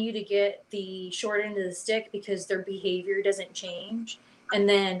continue to get the short end of the stick because their behavior doesn't change. And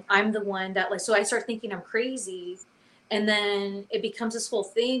then I'm the one that, like, so I start thinking I'm crazy. And then it becomes this whole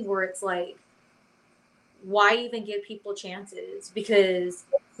thing where it's like, why even give people chances? Because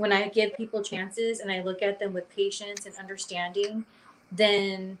when I give people chances and I look at them with patience and understanding,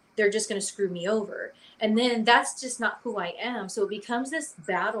 then they're just going to screw me over. And then that's just not who I am. So it becomes this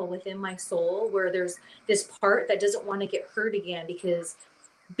battle within my soul where there's this part that doesn't want to get hurt again, because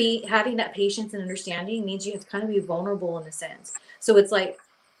having that patience and understanding means you have to kind of be vulnerable in a sense. So it's like,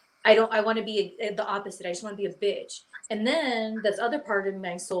 I want to be the opposite. I just want to be a bitch. And then this other part of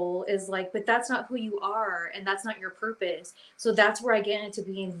my soul is like, but that's not who you are, and that's not your purpose. So that's where I get into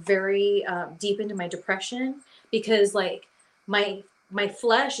being very deep into my depression, because like my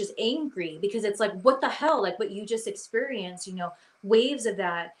flesh is angry, because it's like, what the hell, like what you just experienced, waves of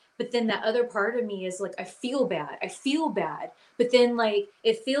that. But then that other part of me is like, I feel bad. But then like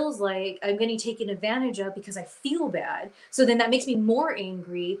it feels like I'm getting taken advantage of because I feel bad. So then that makes me more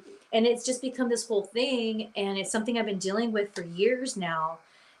angry. And it's just become this whole thing. And it's something I've been dealing with for years now.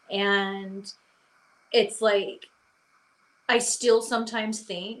 And it's like, I still sometimes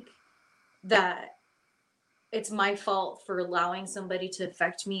think that it's my fault for allowing somebody to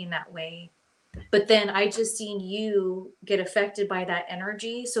affect me in that way. But then I just seen you get affected by that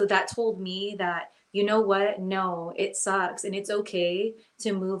energy. So that told me that, you know what? No, it sucks. And it's okay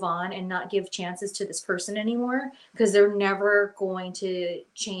to move on and not give chances to this person anymore, because they're never going to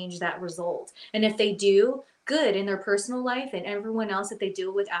change that result. And if they do, good in their personal life and everyone else that they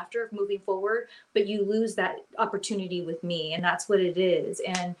deal with after moving forward. But you lose that opportunity with me. And that's what it is.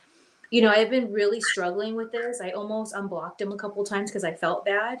 And I've been really struggling with this. I almost unblocked him a couple times because I felt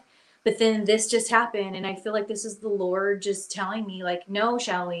bad. But then this just happened, and I feel like this is the Lord just telling me, like, no,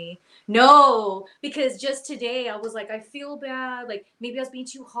 Shelly, no. Because just today I was like, I feel bad. Like, maybe I was being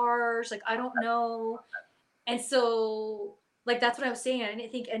too harsh. Like, I don't know. And so, like, that's what I was saying. I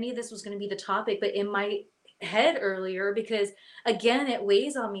didn't think any of this was going to be the topic, but in my head earlier, because again, it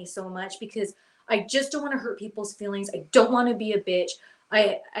weighs on me so much, because I just don't want to hurt people's feelings. I don't want to be a bitch.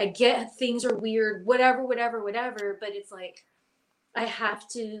 I get things are weird, whatever, but it's like, I have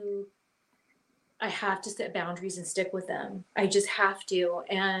to set boundaries and stick with them. I just have to.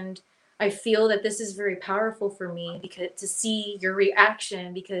 And I feel that this is very powerful for me, because to see your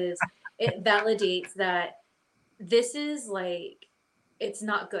reaction, because it validates that this is like, it's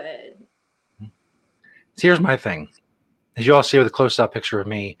not good. So here's my thing. As you all see with a close-up picture of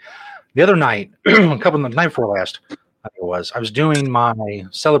me, the other night, the night before last, I think it was, I was doing my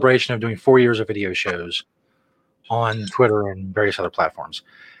celebration of doing 4 years of video shows on Twitter and various other platforms.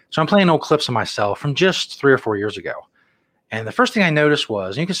 So I'm playing old clips of myself from just 3 or 4 years ago. And the first thing I noticed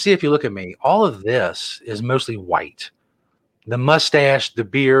was, and you can see if you look at me, all of this is mostly white. The mustache, the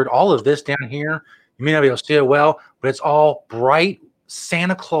beard, all of this down here, you may not be able to see it well, but it's all bright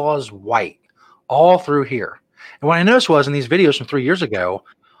Santa Claus white all through here. And what I noticed was, in these videos from 3 years ago,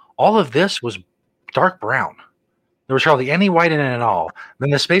 all of this was dark brown. There was hardly any white in it at all. Then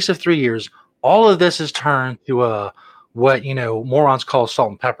in the space of 3 years, all of this is turned to what morons call salt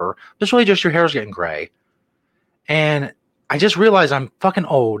and pepper. It's really just your hair's getting gray. And I just realized I'm fucking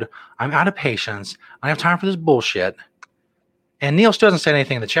old. I'm out of patience. I don't have time for this bullshit. And Neil still doesn't say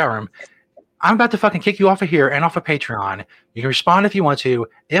anything in the chat room. I'm about to fucking kick you off of here and off of Patreon. You can respond if you want to.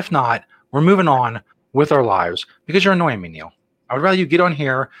 If not, we're moving on with our lives, because you're annoying me, Neil. I would rather you get on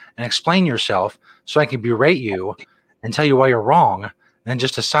here and explain yourself so I can berate you and tell you why you're wrong than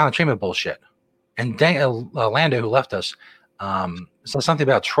just a silent treatment bullshit. And Lando, who left us, said something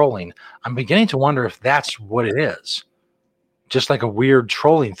about trolling. I'm beginning to wonder if that's what it is. Just like a weird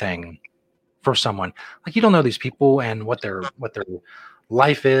trolling thing for someone. Like, you don't know these people and what their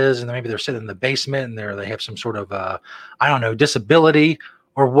life is, and maybe they're sitting in the basement and they have some sort of disability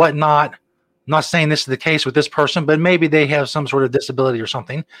or whatnot. I'm not saying this is the case with this person, but maybe they have some sort of disability or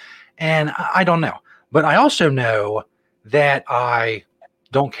something. And I don't know. But I also know that I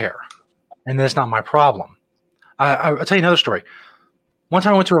don't care. And that's not my problem. I'll tell you another story. One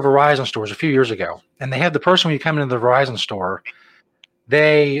time I went to a Verizon store a few years ago, and they had the person when you come into the Verizon store,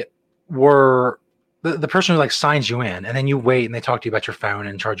 they were the person who like signs you in, and then you wait and they talk to you about your phone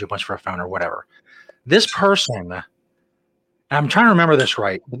and charge you a bunch for a phone or whatever. This person, I'm trying to remember this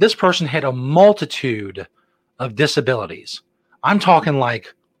right, but this person had a multitude of disabilities. I'm talking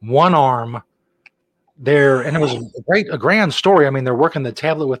like one arm there, and it was a grand story. I mean, they're working the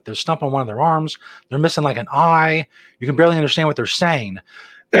tablet with their stump on one of their arms. They're missing like an eye. You can barely understand what they're saying.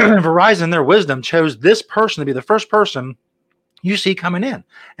 Verizon, their wisdom, chose this person to be the first person you see coming in.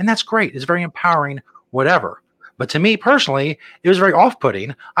 And that's great. It's very empowering, whatever. But to me personally, it was very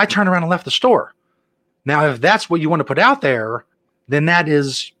off-putting. I turned around and left the store. Now, if that's what you want to put out there, then that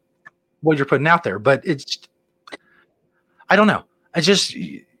is what you're putting out there. But I don't know. I just,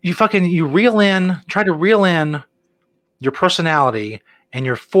 you try to reel in your personality and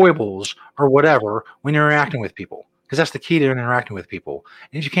your foibles or whatever when you're interacting with people, because that's the key to interacting with people.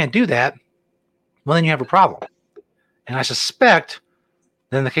 And if you can't do that, well, then you have a problem. And I suspect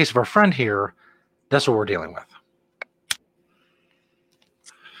that in the case of our friend here, that's what we're dealing with.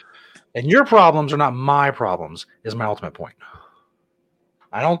 And your problems are not my problems, is my ultimate point.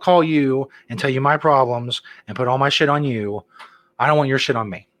 I don't call you and tell you my problems and put all my shit on you. I don't want your shit on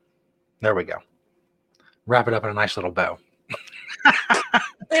me. There we go. Wrap it up in a nice little bow.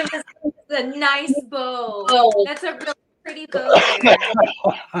 It was a nice bow. Oh. That's a really pretty bow.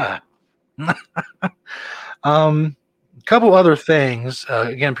 Couple other things.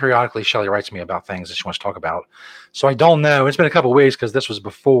 Again, periodically, Shelly writes me about things that she wants to talk about. So I don't know. It's been a couple weeks because this was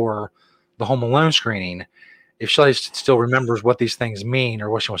before the Home Alone screening. If Shelly still remembers what these things mean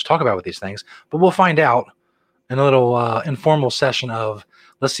or what she wants to talk about with these things, but we'll find out in a little informal session of,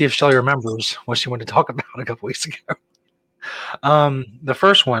 let's see if Shelly remembers what she wanted to talk about a couple weeks ago. The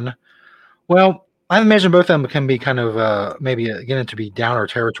first one, well, I imagine both of them can be kind of maybe get into be downer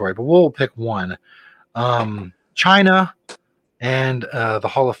territory, but we'll pick one. China and the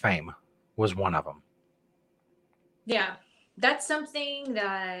Hall of Fame was one of them. Yeah, that's something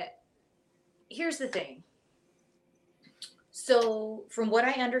that, here's the thing. So from what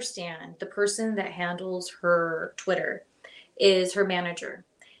I understand, the person that handles her Twitter is her manager.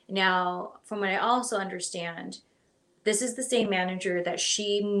 Now, from what I also understand, this is the same manager that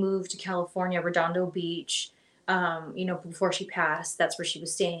she moved to California, Redondo Beach, before she passed. That's where she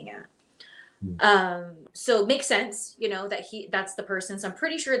was staying at. So it makes sense, that's the person. So I'm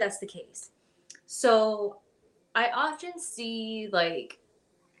pretty sure that's the case. So I often see, like,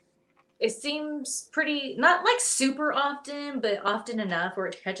 it seems pretty, not like super often, but often enough where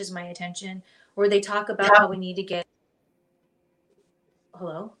it catches my attention, where they talk about how we need to get.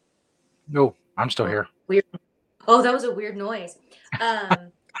 Hello? No, I'm still here. Weird. Oh, that was a weird noise.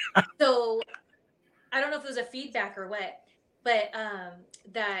 So I don't know if it was a feedback or what, but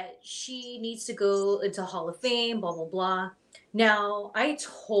that she needs to go into Hall of Fame, blah, blah, blah. Now, I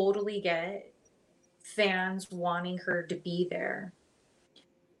totally get fans wanting her to be there.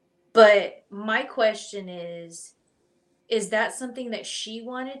 But my question is that something that she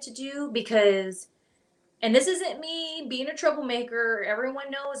wanted to do? Because, and this isn't me being a troublemaker, everyone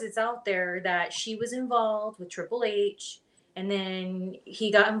knows it's out there that she was involved with Triple H, and then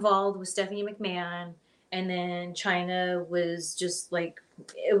he got involved with Stephanie McMahon, and then China was just like,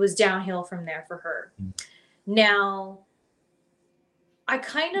 it was downhill from there for her. Now, I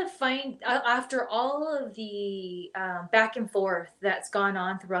kind of find, after all of the back and forth that's gone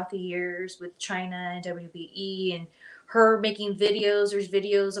on throughout the years with China and WWE and her making videos, there's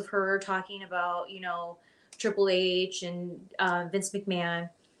videos of her talking about, Triple H and Vince McMahon.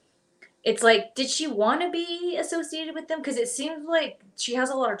 It's like, did she want to be associated with them? Because it seems like she has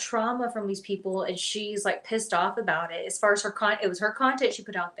a lot of trauma from these people and she's like pissed off about it. As far as it was her content she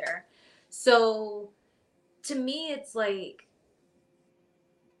put out there. So to me, it's like,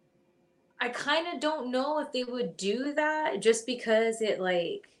 I kind of don't know if they would do that just because it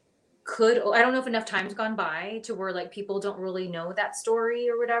like could, I don't know if enough time's gone by to where like people don't really know that story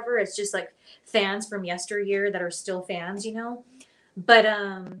or whatever. It's just like fans from yesteryear that are still fans, but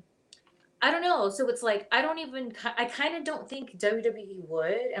I don't know. So it's like, I kind of don't think WWE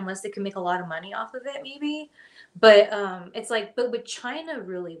would, unless they can make a lot of money off of it, maybe. But it's like, but would China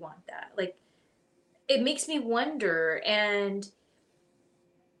really want that? Like, it makes me wonder. And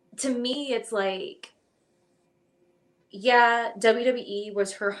to me, it's like, yeah, WWE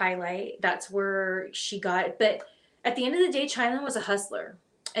was her highlight. That's where she got. But at the end of the day, China was a hustler.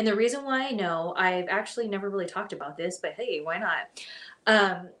 And the reason why I know, I've actually never really talked about this, but hey, why not?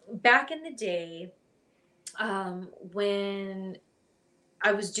 Back in the day, when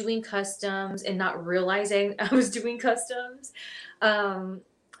I was doing customs and not realizing I was doing customs, I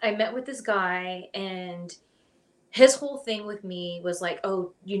met with this guy, and his whole thing with me was like,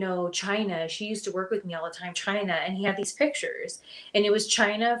 oh, China, she used to work with me all the time, China. And he had these pictures, and it was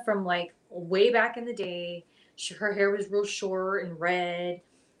China from like way back in the day. Her hair was real short and red.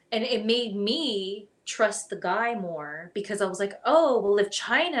 And it made me trust the guy more, because I was like, oh, well, if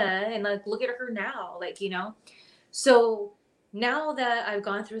China, and like, look at her now, like, So now that I've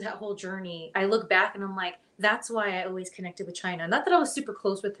gone through that whole journey, I look back and I'm like, that's why I always connected with China. Not that I was super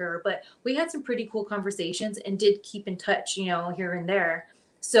close with her, but we had some pretty cool conversations and did keep in touch, here and there.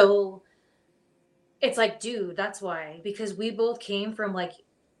 So it's like, dude, that's why. Because we both came from like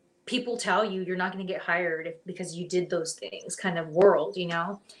people tell you you're not going to get hired because you did those things kind of world, you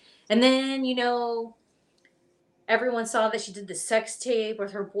know? And then, you know, everyone saw that she did the sex tape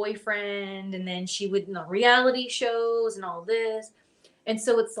with her boyfriend, and then she would, you know, reality shows and all this. And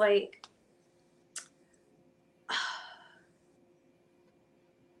so it's like,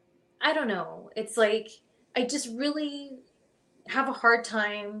 I don't know. It's like, I just really have a hard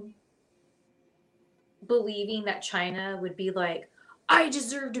time believing that China would be like, I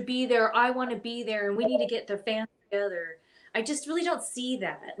deserve to be there. I want to be there. And we need to get the fans together. I just really don't see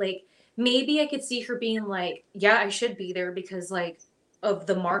that. Like, maybe I could see her being like, yeah, I should be there because, like, of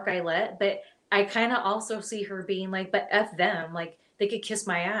the mark I let. But I kind of also see her being like, but F them. Like, they could kiss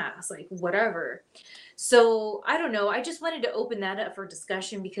my ass. Like, whatever. So I don't know. I just wanted to open that up for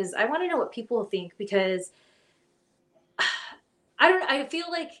discussion because I want to know what people think because I feel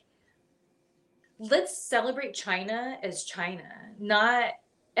like let's celebrate China as China, not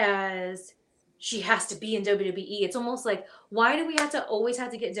as she has to be in WWE. It's almost like, why do we have to always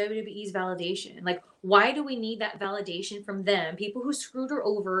have to get WWE's validation? Like, why do we need that validation from them? People who screwed her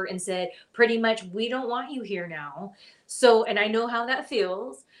over and said, pretty much, we don't want you here now. So, and I know how that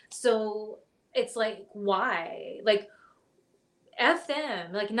feels. So it's like, why? Like, F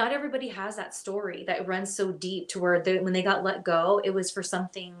them. Like, not everybody has that story that runs so deep to where when they got let go, it was for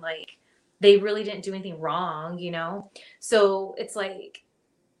something like they really didn't do anything wrong, you know? So it's like,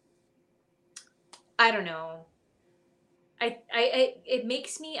 I don't know. It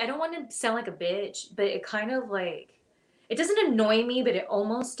makes me, I don't want to sound like a bitch, but it kind of like, it doesn't annoy me, but it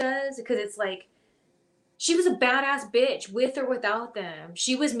almost does because it's like, she was a badass bitch with or without them.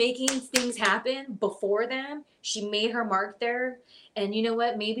 She was making things happen before them. She made her mark there. And you know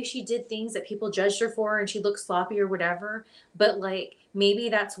what? Maybe she did things that people judged her for and she looked sloppy or whatever. But like, maybe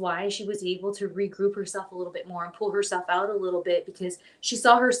that's why she was able to regroup herself a little bit more and pull herself out a little bit because she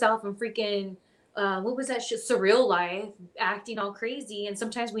saw herself in freaking, what was that shit? Surreal life, acting all crazy. And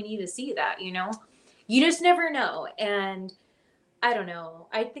sometimes we need to see that, you know? You just never know. And I don't know.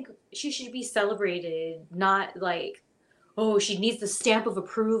 I think she should be celebrated, not like, oh, she needs the stamp of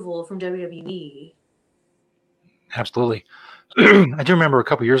approval from WWE. Absolutely. I do remember a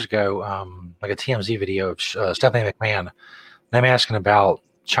couple years ago, like a TMZ video of Stephanie McMahon. Them asking about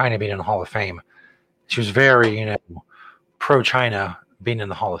China being in the Hall of Fame. She was very, pro China being in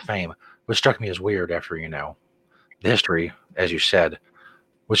the Hall of Fame, which struck me as weird after, the history, as you said,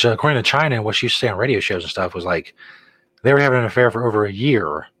 which according to China, what she used to say on radio shows and stuff was like they were having an affair for over a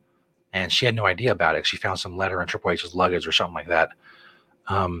year and she had no idea about it. She found some letter in Triple H's luggage or something like that.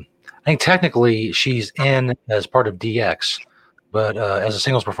 I think technically she's in as part of DX, but as a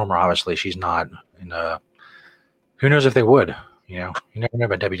singles performer, obviously she's not. And who knows if they would? You never know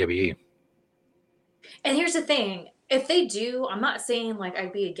about WWE. And here's the thing, if they do, I'm not saying like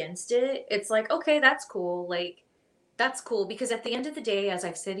I'd be against it. It's like, okay, that's cool. Like, that's cool because at the end of the day, as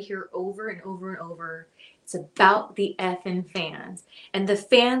I've said here over and over and over, it's about the effing fans. And the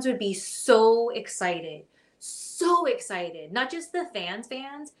fans would be so excited. So excited. Not just the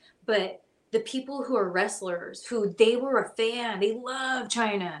fans, but the people who are wrestlers who they were a fan. They love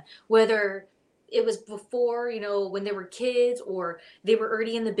China. Whether it was before, you know, when they were kids or they were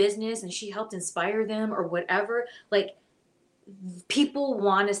already in the business and she helped inspire them or whatever. Like, people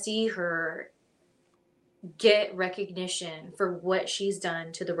want to see her get recognition for what she's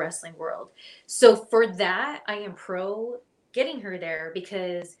done to the wrestling world. So for that, I am pro getting her there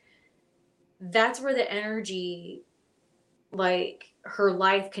because that's where the energy, like her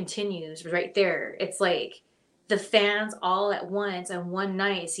life continues right there. It's like the fans all at once and one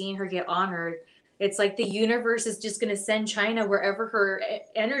night seeing her get honored. It's like the universe is just going to send China wherever her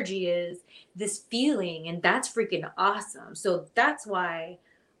energy is, this feeling, and that's freaking awesome. So that's why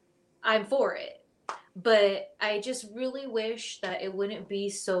I'm for it. But I just really wish that it wouldn't be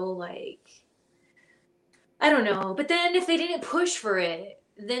so like, I don't know. But then if they didn't push for it,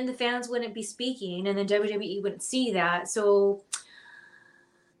 then the fans wouldn't be speaking and then WWE wouldn't see that. So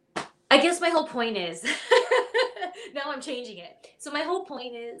I guess my whole point is now I'm changing it. So my whole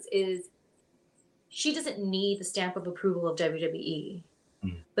point is she doesn't need the stamp of approval of WWE.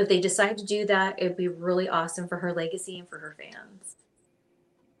 Mm. But if they decide to do that, it'd be really awesome for her legacy and for her fans.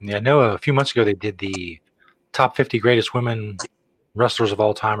 Yeah, I know a few months ago they did the top 50 greatest women wrestlers of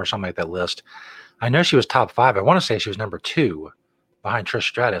all time or something like that list. I know she was top 5. I want to say she was number 2 behind Trish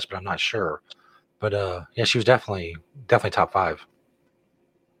Stratus, but I'm not sure. But yeah, she was definitely top 5.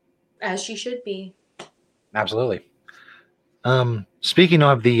 As she should be. Absolutely. Speaking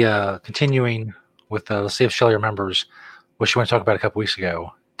of the continuing with let's see if Shelly remembers what she wanted to talk about a couple weeks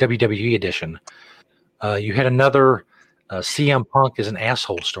ago, WWE edition. You had another CM Punk is an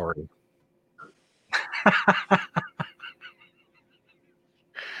asshole story.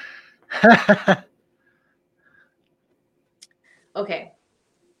 Okay.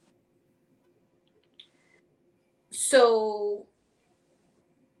 So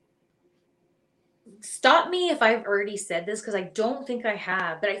stop me if I've already said this because I don't think I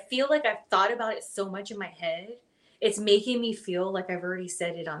have, but I feel like I've thought about it so much in my head. It's making me feel like I've already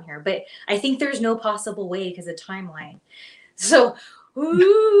said it on here, but I think there's no possible way because of timeline. So,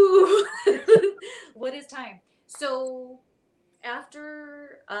 ooh, what is time? So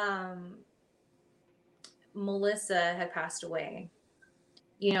after Melissa had passed away,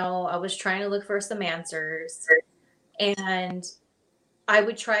 I was trying to look for some answers, and I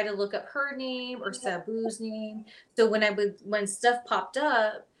would try to look up her name or Sabu's name. So when stuff popped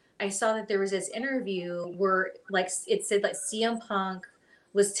up, I saw that there was this interview where like it said like CM Punk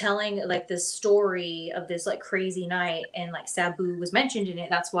was telling like this story of this like crazy night, and like Sabu was mentioned in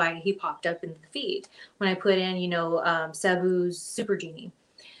it. That's why he popped up in the feed when I put in Sabu's Super Genie.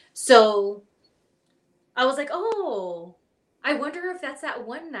 So I was like, oh, I wonder if that's that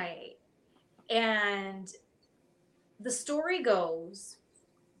one night. And the story goes,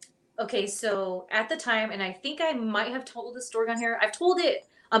 okay, so at the time, and I think I might have told the story on here. I've told it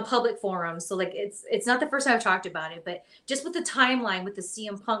on public forums, so like it's not the first time I've talked about it, but just with the timeline with the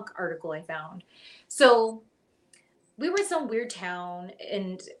CM Punk article I found. So we were in some weird town,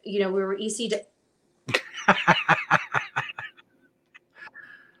 and we were EC.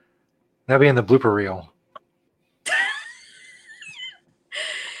 That'll be in the blooper reel.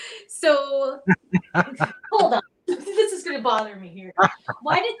 So hold on, this is gonna bother me here.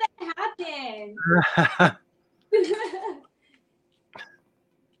 Why did that happen?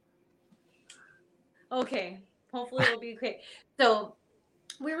 Okay, hopefully it'll be okay. So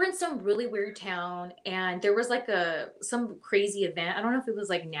we were in some really weird town, and there was like some crazy event. I don't know if it was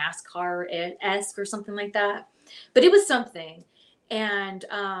like NASCAR esque or something like that, but it was something. And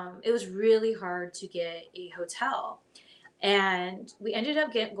it was really hard to get a hotel. And we ended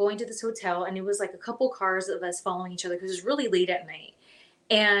up going to this hotel, and it was like a couple cars of us following each other because it was really late at night.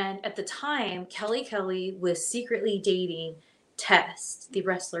 And at the time, Kelly was secretly dating Test, the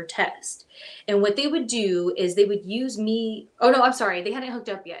wrestler Test. And what they would do is they would use me. Oh, no, I'm sorry. They hadn't hooked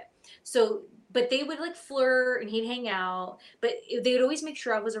up yet. So, but they would like flirt and he'd hang out. But they would always make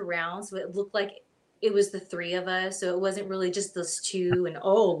sure I was around. So it looked like it was the three of us. So it wasn't really just those two. And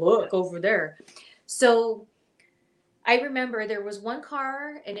oh, look over there. So I remember there was one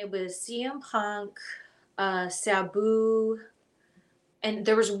car, and it was CM Punk, Sabu, and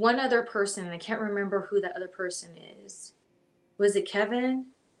there was one other person, and I can't remember who that other person is. Was it Kevin?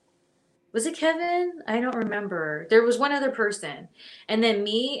 Was it Kevin? I don't remember. There was one other person. And then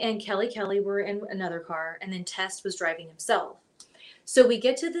me and Kelly were in another car, and then Test was driving himself. So we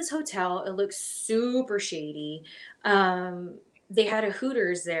get to this hotel. It looks super shady. They had a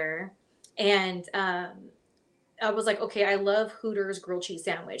Hooters there, and I was like, okay, I love Hooters grilled cheese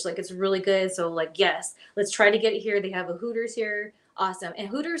sandwich. Like, it's really good. So, like, yes, let's try to get it here. They have a Hooters here. Awesome. And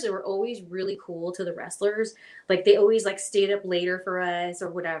Hooters, they were always really cool to the wrestlers. Like, they always like stayed up later for us or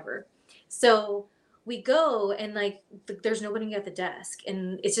whatever. So we go, and like there's nobody at the desk,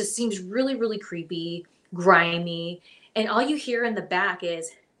 and it just seems really, really creepy, grimy, and all you hear in the back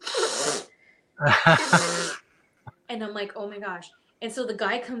is, and I'm like, oh my gosh. And so the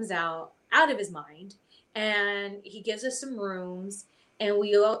guy comes out of his mind, and he gives us some rooms, and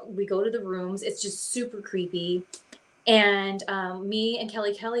we go to the rooms. It's just super creepy. And me and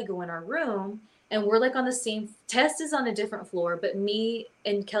Kelly go in our room, and we're like on the same. Test is on a different floor, but me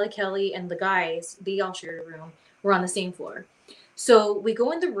and Kelly and the guys, they all shared a room. We're on the same floor. So we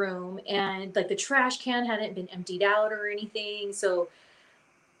go in the room, and like the trash can hadn't been emptied out or anything. So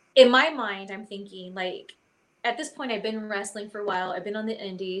in my mind, I'm thinking like at this point I've been wrestling for a while. I've been on the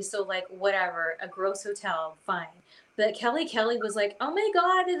indies, so like whatever, a gross hotel, fine. But Kelly was like, "Oh my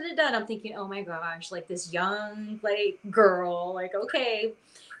god, is it done?" I'm thinking, "Oh my gosh, like this young like girl, like okay."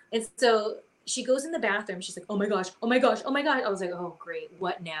 And so she goes in the bathroom. She's like, "Oh my gosh, oh my gosh, oh my god." I was like, "Oh great,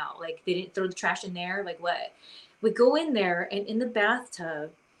 what now?" Like they didn't throw the trash in there, like what? We go in there, and in the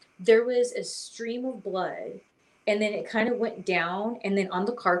bathtub, there was a stream of blood, and then it kind of went down, and then on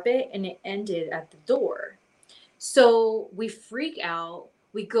the carpet, and it ended at the door. So we freak out.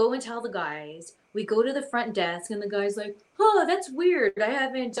 We go and tell the guys. We go to the front desk, and the guy's like, "Oh, that's weird. I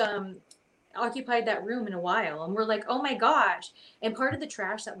haven't occupied that room in a while. And we're like, oh my gosh. And part of the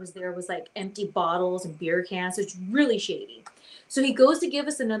trash that was there was like empty bottles and beer cans. So it's really shady. So he goes to give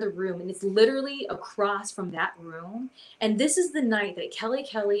us another room, and it's literally across from that room. And this is the night that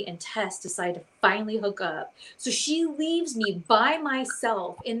Kelly and Tess decide to finally hook up. So she leaves me by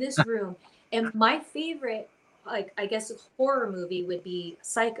myself in this room. And my favorite, like, I guess, horror movie would be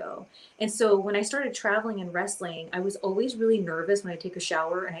Psycho. And so when I started traveling and wrestling, I was always really nervous when I take a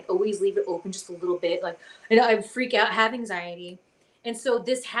shower, and I'd always leave it open just a little bit. Like, and I'd freak out, have anxiety. And so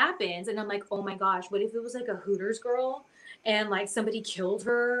this happens, and I'm like, oh my gosh, what if it was like a Hooters girl and like somebody killed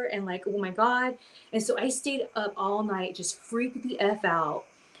her and like, oh my God. And so I stayed up all night, just freaked the F out.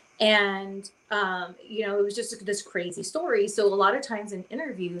 And, it was just this crazy story. So a lot of times in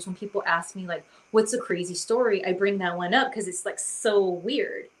interviews, when people ask me like, what's a crazy story? I bring that one up because it's like so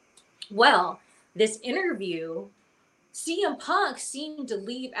weird. Well, this interview, CM Punk seemed to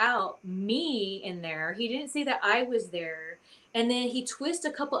leave out me in there. He didn't say that I was there. And then he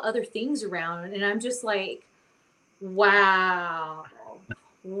twisted a couple other things around. And I'm just like, wow.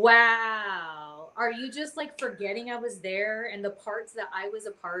 Wow. Are you just like forgetting I was there and the parts that I was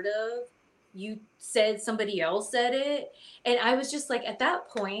a part of? You said somebody else said it. And I was just like, at that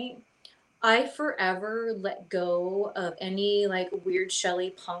point, I forever let go of any like weird Shelly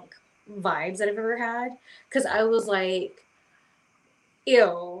Punk vibes that I've ever had. Cause I was like,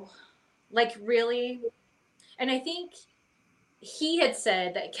 ew, like really? And I think he had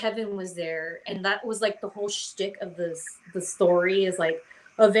said that Kevin was there, and that was like the whole shtick of the story is like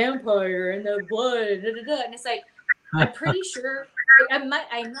a vampire and the blood, da, da, da. And it's like, I'm pretty sure, I'm not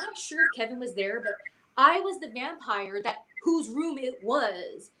sure if Kevin was there, but I was the vampire that whose room it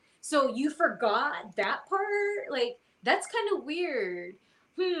was. So you forgot that part? Like, that's kind of weird.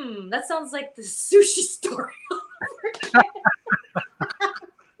 That sounds like the sushi story.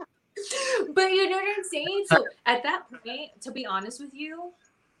 But you know what I'm saying? So at that point, to be honest with you,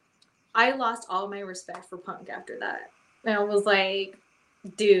 I lost all my respect for Punk after that. And I was like,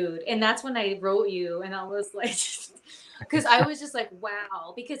 dude. And that's when I wrote you, and I was like, because I was just like,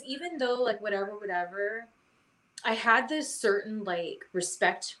 wow. Because even though, like, whatever, I had this certain, like,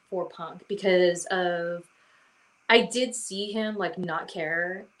 respect for Punk because of, I did see him, like, not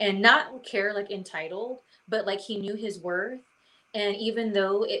care, and not care, like, entitled, but, like, he knew his worth. And even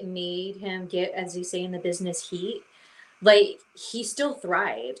though it made him get, as you say in the business, heat, like he still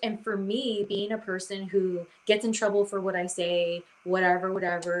thrived. And for me, being a person who gets in trouble for what I say,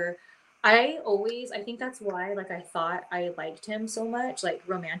 whatever, I think that's why, like, I thought I liked him so much, like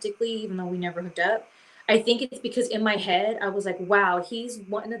romantically, even though we never hooked up. I think it's because in my head I was like, wow, he's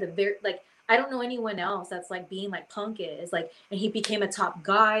one of the very, like, I don't know anyone else that's like being like Punk is like, and he became a top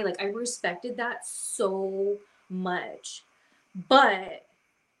guy. Like, I respected that so much. But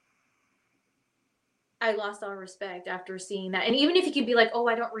I lost all respect after seeing that. And even if he could be like, oh,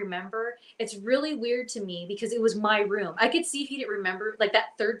 I don't remember, it's really weird to me because it was my room. I could see if he didn't remember, like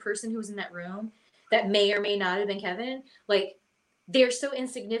that third person who was in that room that may or may not have been Kevin, like they're so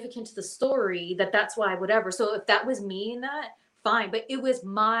insignificant to the story that that's why, whatever. So if that was me in that, fine. But it was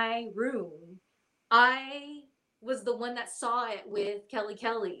my room. I was the one that saw it with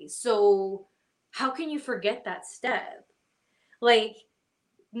Kelly. So how can you forget that step? Like,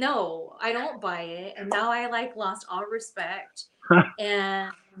 no, I don't buy it. And now I like lost all respect.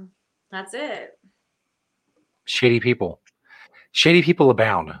 And that's it. Shady people. Shady people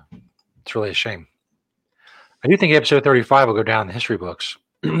abound. It's really a shame. I do think episode 35 will go down in the history books.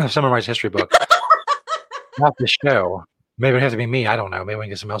 If someone writes a history book, not the show. Maybe it'd have to be me. I don't know. Maybe we can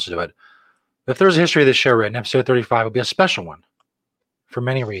get someone else to do it. But if there's a history of this show written, episode 35 will be a special one for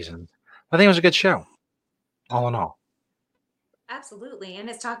many reasons. I think it was a good show, all in all. Absolutely. And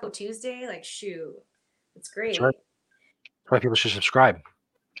it's Taco Tuesday. Like, shoot. It's That's great. right. That's why people should subscribe.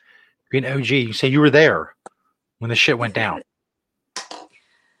 Be an OG. You say you were there when the shit went down.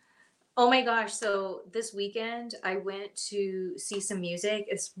 Oh my gosh. So this weekend I went to see some music.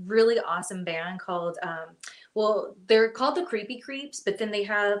 It's really awesome band called well, they're called the Creepy Creeps, but then they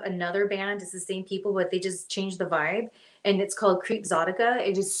have another band. It's the same people, but they just changed the vibe. And it's called Creep Zotica.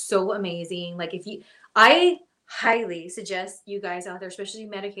 It is so amazing. Like, if you, I highly suggest you guys out there, especially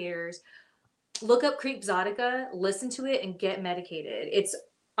medicators, look up Creep Zotica, listen to it, and get medicated. It's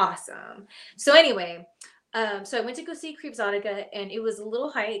awesome. So anyway, so I went to go see Creep Zotica, and it was a little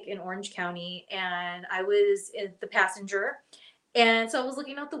hike in Orange County, and I was in the passenger, and so I was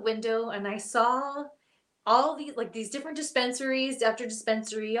looking out the window, and I saw all these, like, these different dispensaries after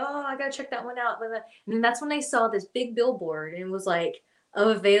dispensary. Oh, I gotta check that one out. And then that's when I saw this big billboard, and it was like,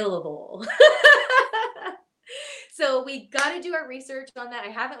 available. So we got to do our research on that. I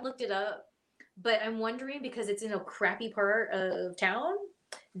haven't looked it up. But I'm wondering because it's in a crappy part of town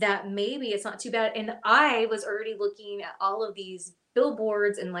that maybe it's not too bad. And I was already looking at all of these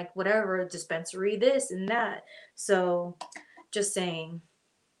billboards and like whatever dispensary, this and that. So just saying.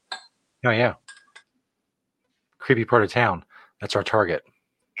 Oh yeah, creepy part of town. That's our target.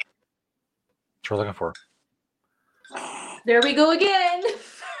 That's what we're looking for. There we go again.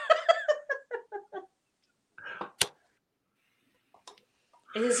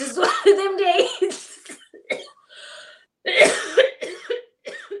 It's just one of them days.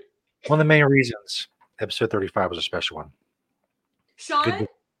 One of the main reasons episode 35 was a special one. Sean?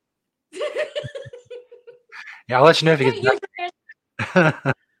 Yeah, I'll let you know if you get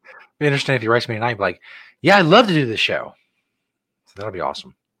be interesting if he writes me tonight, like, yeah, I'd love to do this show. So that'll be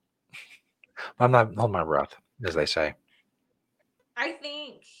awesome. But I'm not holding my breath, as they say. I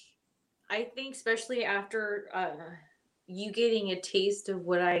think especially after you getting a taste of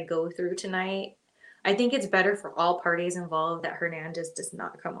what I go through tonight, I think it's better for all parties involved that Hernandez does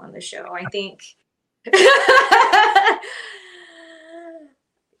not come on the show. I think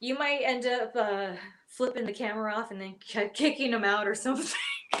you might end up flipping the camera off and then kicking him out or something.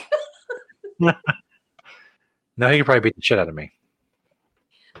 No, he could probably beat the shit out of me.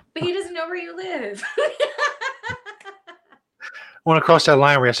 But he doesn't know where you live. I want to cross that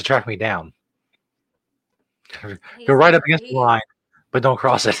line where he has to track me down. Go right up against the line, but don't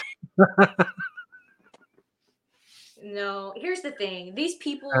cross it. No, here's the thing. These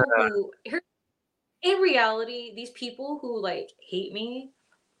people who, in reality, these people who like hate me,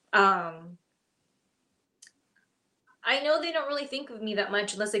 I know they don't really think of me that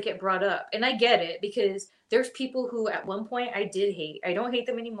much unless they get brought up. And I get it because there's people who at one point I did hate. I don't hate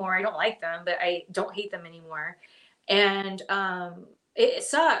them anymore. I don't like them, but I don't hate them anymore. And it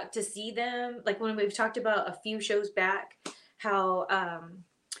sucked to see them. Like when we've talked about a few shows back, how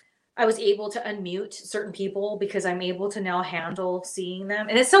I was able to unmute certain people because I'm able to now handle seeing them.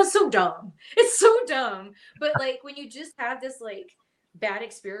 And it sounds so dumb. It's so dumb. But like when you just have this like bad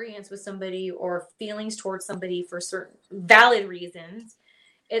experience with somebody or feelings towards somebody for certain valid reasons,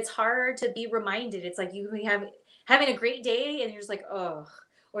 it's hard to be reminded. It's like you have having a great day and you're just like, oh,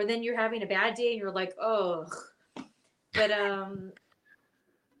 or then you're having a bad day and you're like, oh. But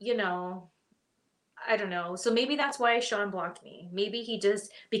you know, I don't know. So maybe that's why Sean blocked me. Maybe he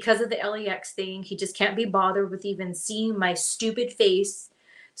just, because of the LAX thing, he just can't be bothered with even seeing my stupid face.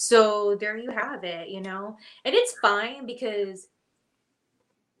 So there you have it, you know? And it's fine because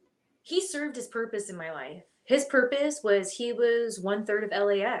he served his purpose in my life. His purpose was he was 1/3 of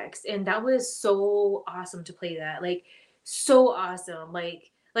LAX. And that was so awesome to play that. Like, so awesome.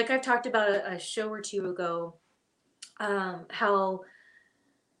 Like I've talked about a show or two ago, how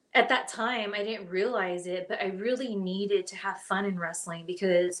at that time I didn't realize it, but I really needed to have fun in wrestling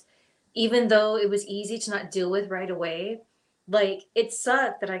because even though it was easy to not deal with right away, like it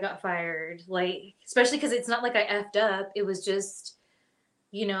sucked that I got fired. Like, especially because it's not like I effed up. It was just,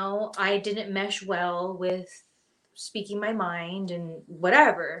 you know, I didn't mesh well with speaking my mind and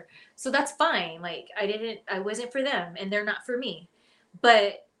whatever. So that's fine. Like I wasn't for them and they're not for me.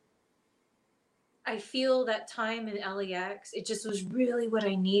 But I feel that time in LAX, it just was really what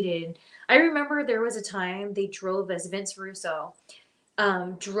I needed. I remember there was a time they drove us, Vince Russo,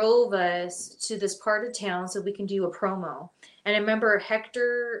 drove us to this part of town so we can do a promo. And I remember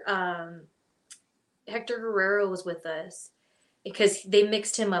Hector Guerrero was with us because they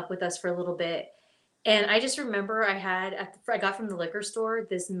mixed him up with us for a little bit. And I just remember I got from the liquor store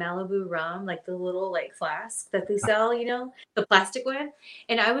this Malibu rum, like the little like flask that they sell, you know, the plastic one.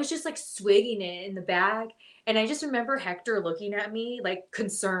 And I was just like swigging it in the bag. And I just remember Hector looking at me like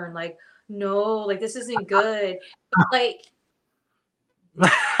concerned, like, no, like this isn't good. But, like,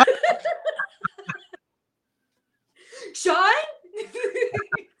 Sean?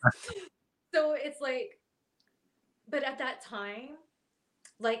 So it's like, but at that time,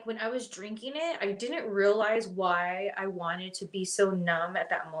 like when I was drinking it, I didn't realize why I wanted to be so numb at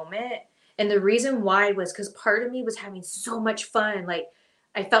that moment. And the reason why was because part of me was having so much fun. Like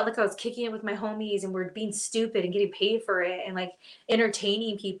I felt like I was kicking it with my homies and we're being stupid and getting paid for it and like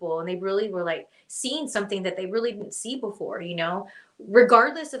entertaining people. And they really were like seeing something that they really didn't see before, you know?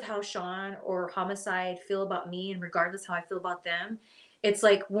 Regardless of how Sean or Homicide feel about me and regardless how I feel about them, it's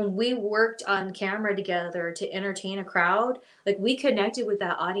like when we worked on camera together to entertain a crowd, like we connected with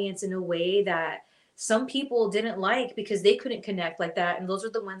that audience in a way that some people didn't like because they couldn't connect like that. And those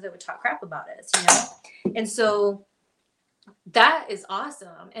are the ones that would talk crap about us, you know? And so that is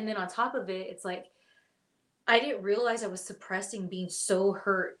awesome. And then on top of it, it's like, I didn't realize I was suppressing being so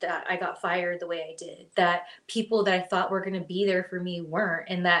hurt that I got fired the way I did. That people that I thought were going to be there for me weren't.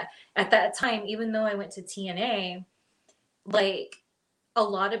 And that at that time, even though I went to TNA, like a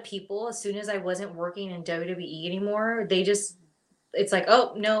lot of people, as soon as I wasn't working in WWE anymore, they just, it's like,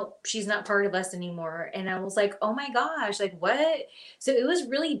 oh, no, she's not part of us anymore. And I was like, oh my gosh, like what? So it was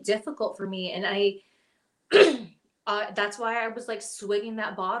really difficult for me. And that's why I was like swigging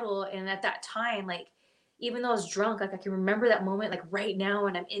that bottle. And at that time, like, even though I was drunk, like I can remember that moment, like right now,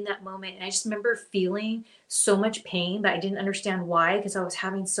 and I'm in that moment. And I just remember feeling so much pain, but I didn't understand why because I was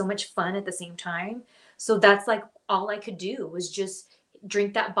having so much fun at the same time. So that's like all I could do was just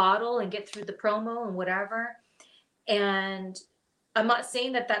drink that bottle and get through the promo and whatever. And I'm not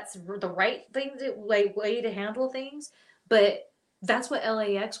saying that that's the right thing to, like, way to handle things, but that's what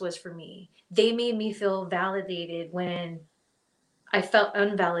LAX was for me. They made me feel validated when I felt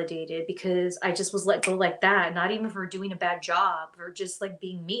unvalidated because I just was let go like that, not even for doing a bad job or just like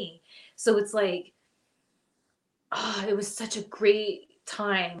being me. So it's like, it was such a great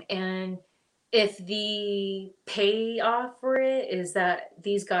time. And if the payoff for it is that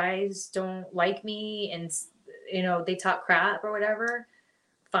these guys don't like me and, they talk crap or whatever,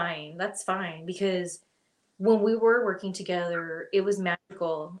 fine. That's fine. Because when we were working together, it was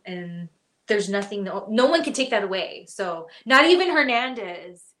magical. And there's nothing, no one can take that away. So not even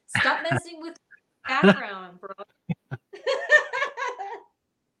Hernandez. Stop messing with background, bro.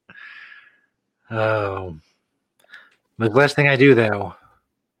 Oh, the last thing I do though,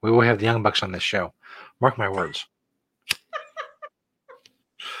 we will have the Young Bucks on this show. Mark my words.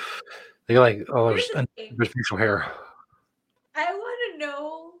 They like, oh, there's facial hair. I want to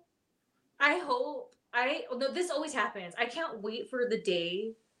know. I hope. No, this always happens. I can't wait for the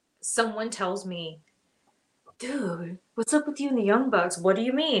day someone tells me, dude, what's up with you and the Young Bucks? What do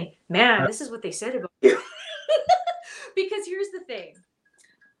you mean? Man, this is what they said about you. Because here's the thing.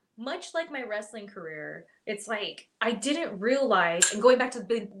 Much like my wrestling career, it's like I didn't realize, and going back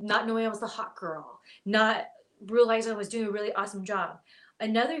to not knowing I was the hot girl, not realizing I was doing a really awesome job.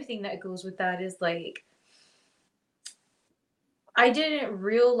 Another thing that goes with that is like, I didn't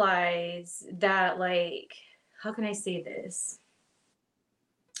realize that, like, how can I say this?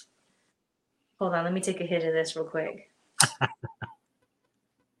 Hold on, let me take a hit of this real quick.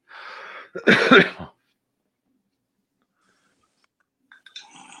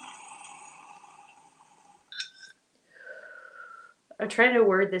 I'm trying to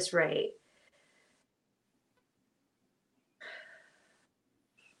word this right.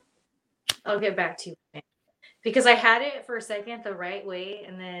 I'll get back to you. Because I had it for a second the right way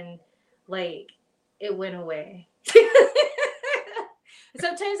and then like it went away.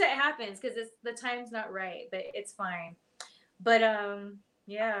 Sometimes that happens because it's the time's not right, but it's fine. But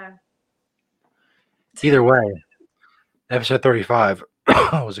yeah. Either way, episode 35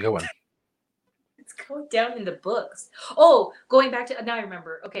 was a good one. It's going down in the books. Oh, going back to now I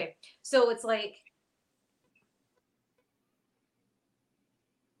remember. Okay. So it's like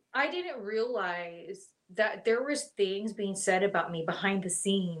I didn't realize that there was things being said about me behind the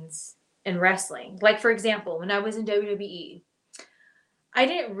scenes in wrestling. Like for example, when I was in WWE, I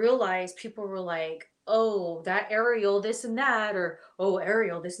didn't realize people were like, "Oh, that Ariel this and that," or "Oh,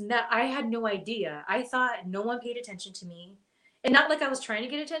 Ariel this and that." I had no idea. I thought no one paid attention to me. And not like I was trying to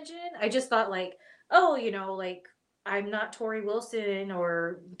get attention. I just thought like, "Oh, like I'm not Tori Wilson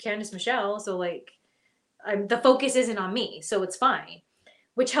or Candice Michelle, so like the focus isn't on me, so it's fine."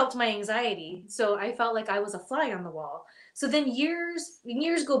 Which helped my anxiety. So I felt like I was a fly on the wall. So then years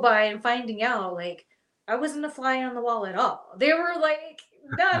go by and finding out like I wasn't a fly on the wall at all. They were like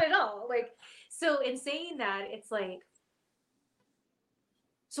not at all. Like so in saying that, it's like,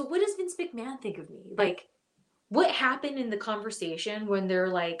 so what does Vince McMahon think of me? Like what happened in the conversation when they're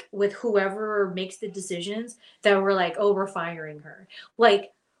like with whoever makes the decisions that were like, oh, we're firing her?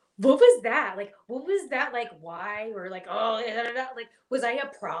 Like, what was that? Like, what was that? Like, why? Or like, oh, da, da, da. Like, was I a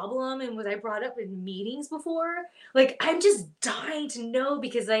problem? And was I brought up in meetings before? Like, I'm just dying to know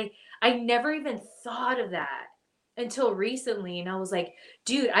because I never even thought of that until recently. And I was like,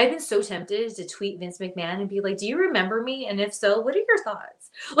 dude, I've been so tempted to tweet Vince McMahon and be like, do you remember me? And if so, what are your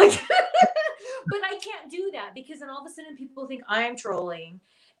thoughts? Like, but I can't do that because then all of a sudden people think I'm trolling.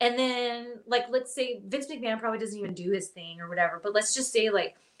 And then, like, let's say Vince McMahon probably doesn't even do his thing or whatever, but let's just say,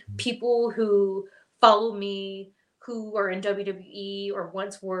 like, people who follow me who are in WWE or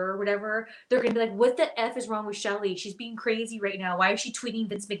once were or whatever, they're going to be like, what the F is wrong with Shelly? She's being crazy right now. Why is she tweeting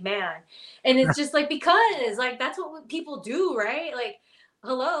Vince McMahon? And it's just like, because, like, that's what people do, right? Like,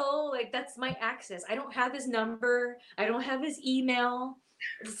 hello, like, that's my access. I don't have his number, I don't have his email.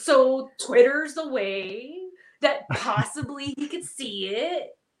 So Twitter's the way. that possibly he could see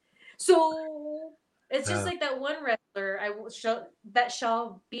it. So it's just like that one wrestler that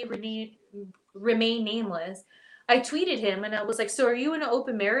shall be remain nameless. I tweeted him and I was like, "So are you in an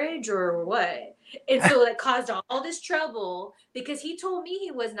open marriage or what?" And so that caused all this trouble because he told me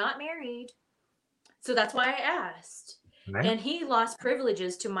he was not married. So that's why I asked. Man. And he lost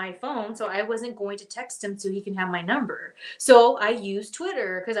privileges to my phone, so I wasn't going to text him so he can have my number. So I used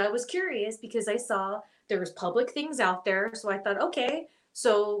Twitter because I was curious because I saw there was public things out there. So I thought, okay,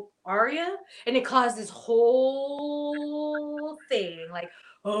 so Arya, and it caused this whole thing like,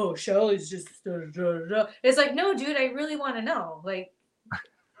 oh, Shelly's just. It's like, no, dude, I really want to know. Like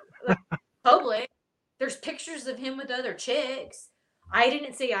public. There's pictures of him with other chicks. I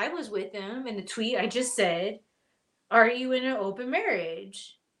didn't say I was with him in the tweet. I just said, "Are you in an open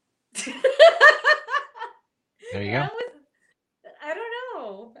marriage?" There you go. I don't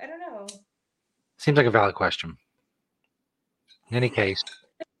know. I don't know. Seems like a valid question. In any case,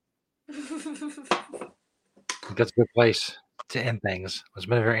 that's a good place to end things. It's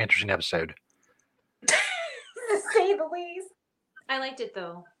been a very interesting episode. To say the least. I liked it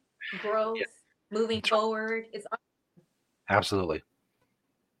though. Growth, moving forward. It's absolutely.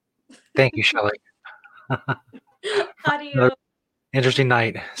 Thank you, Shelly. Audio. Interesting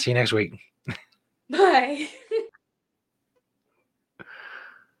night. See you next week. Bye.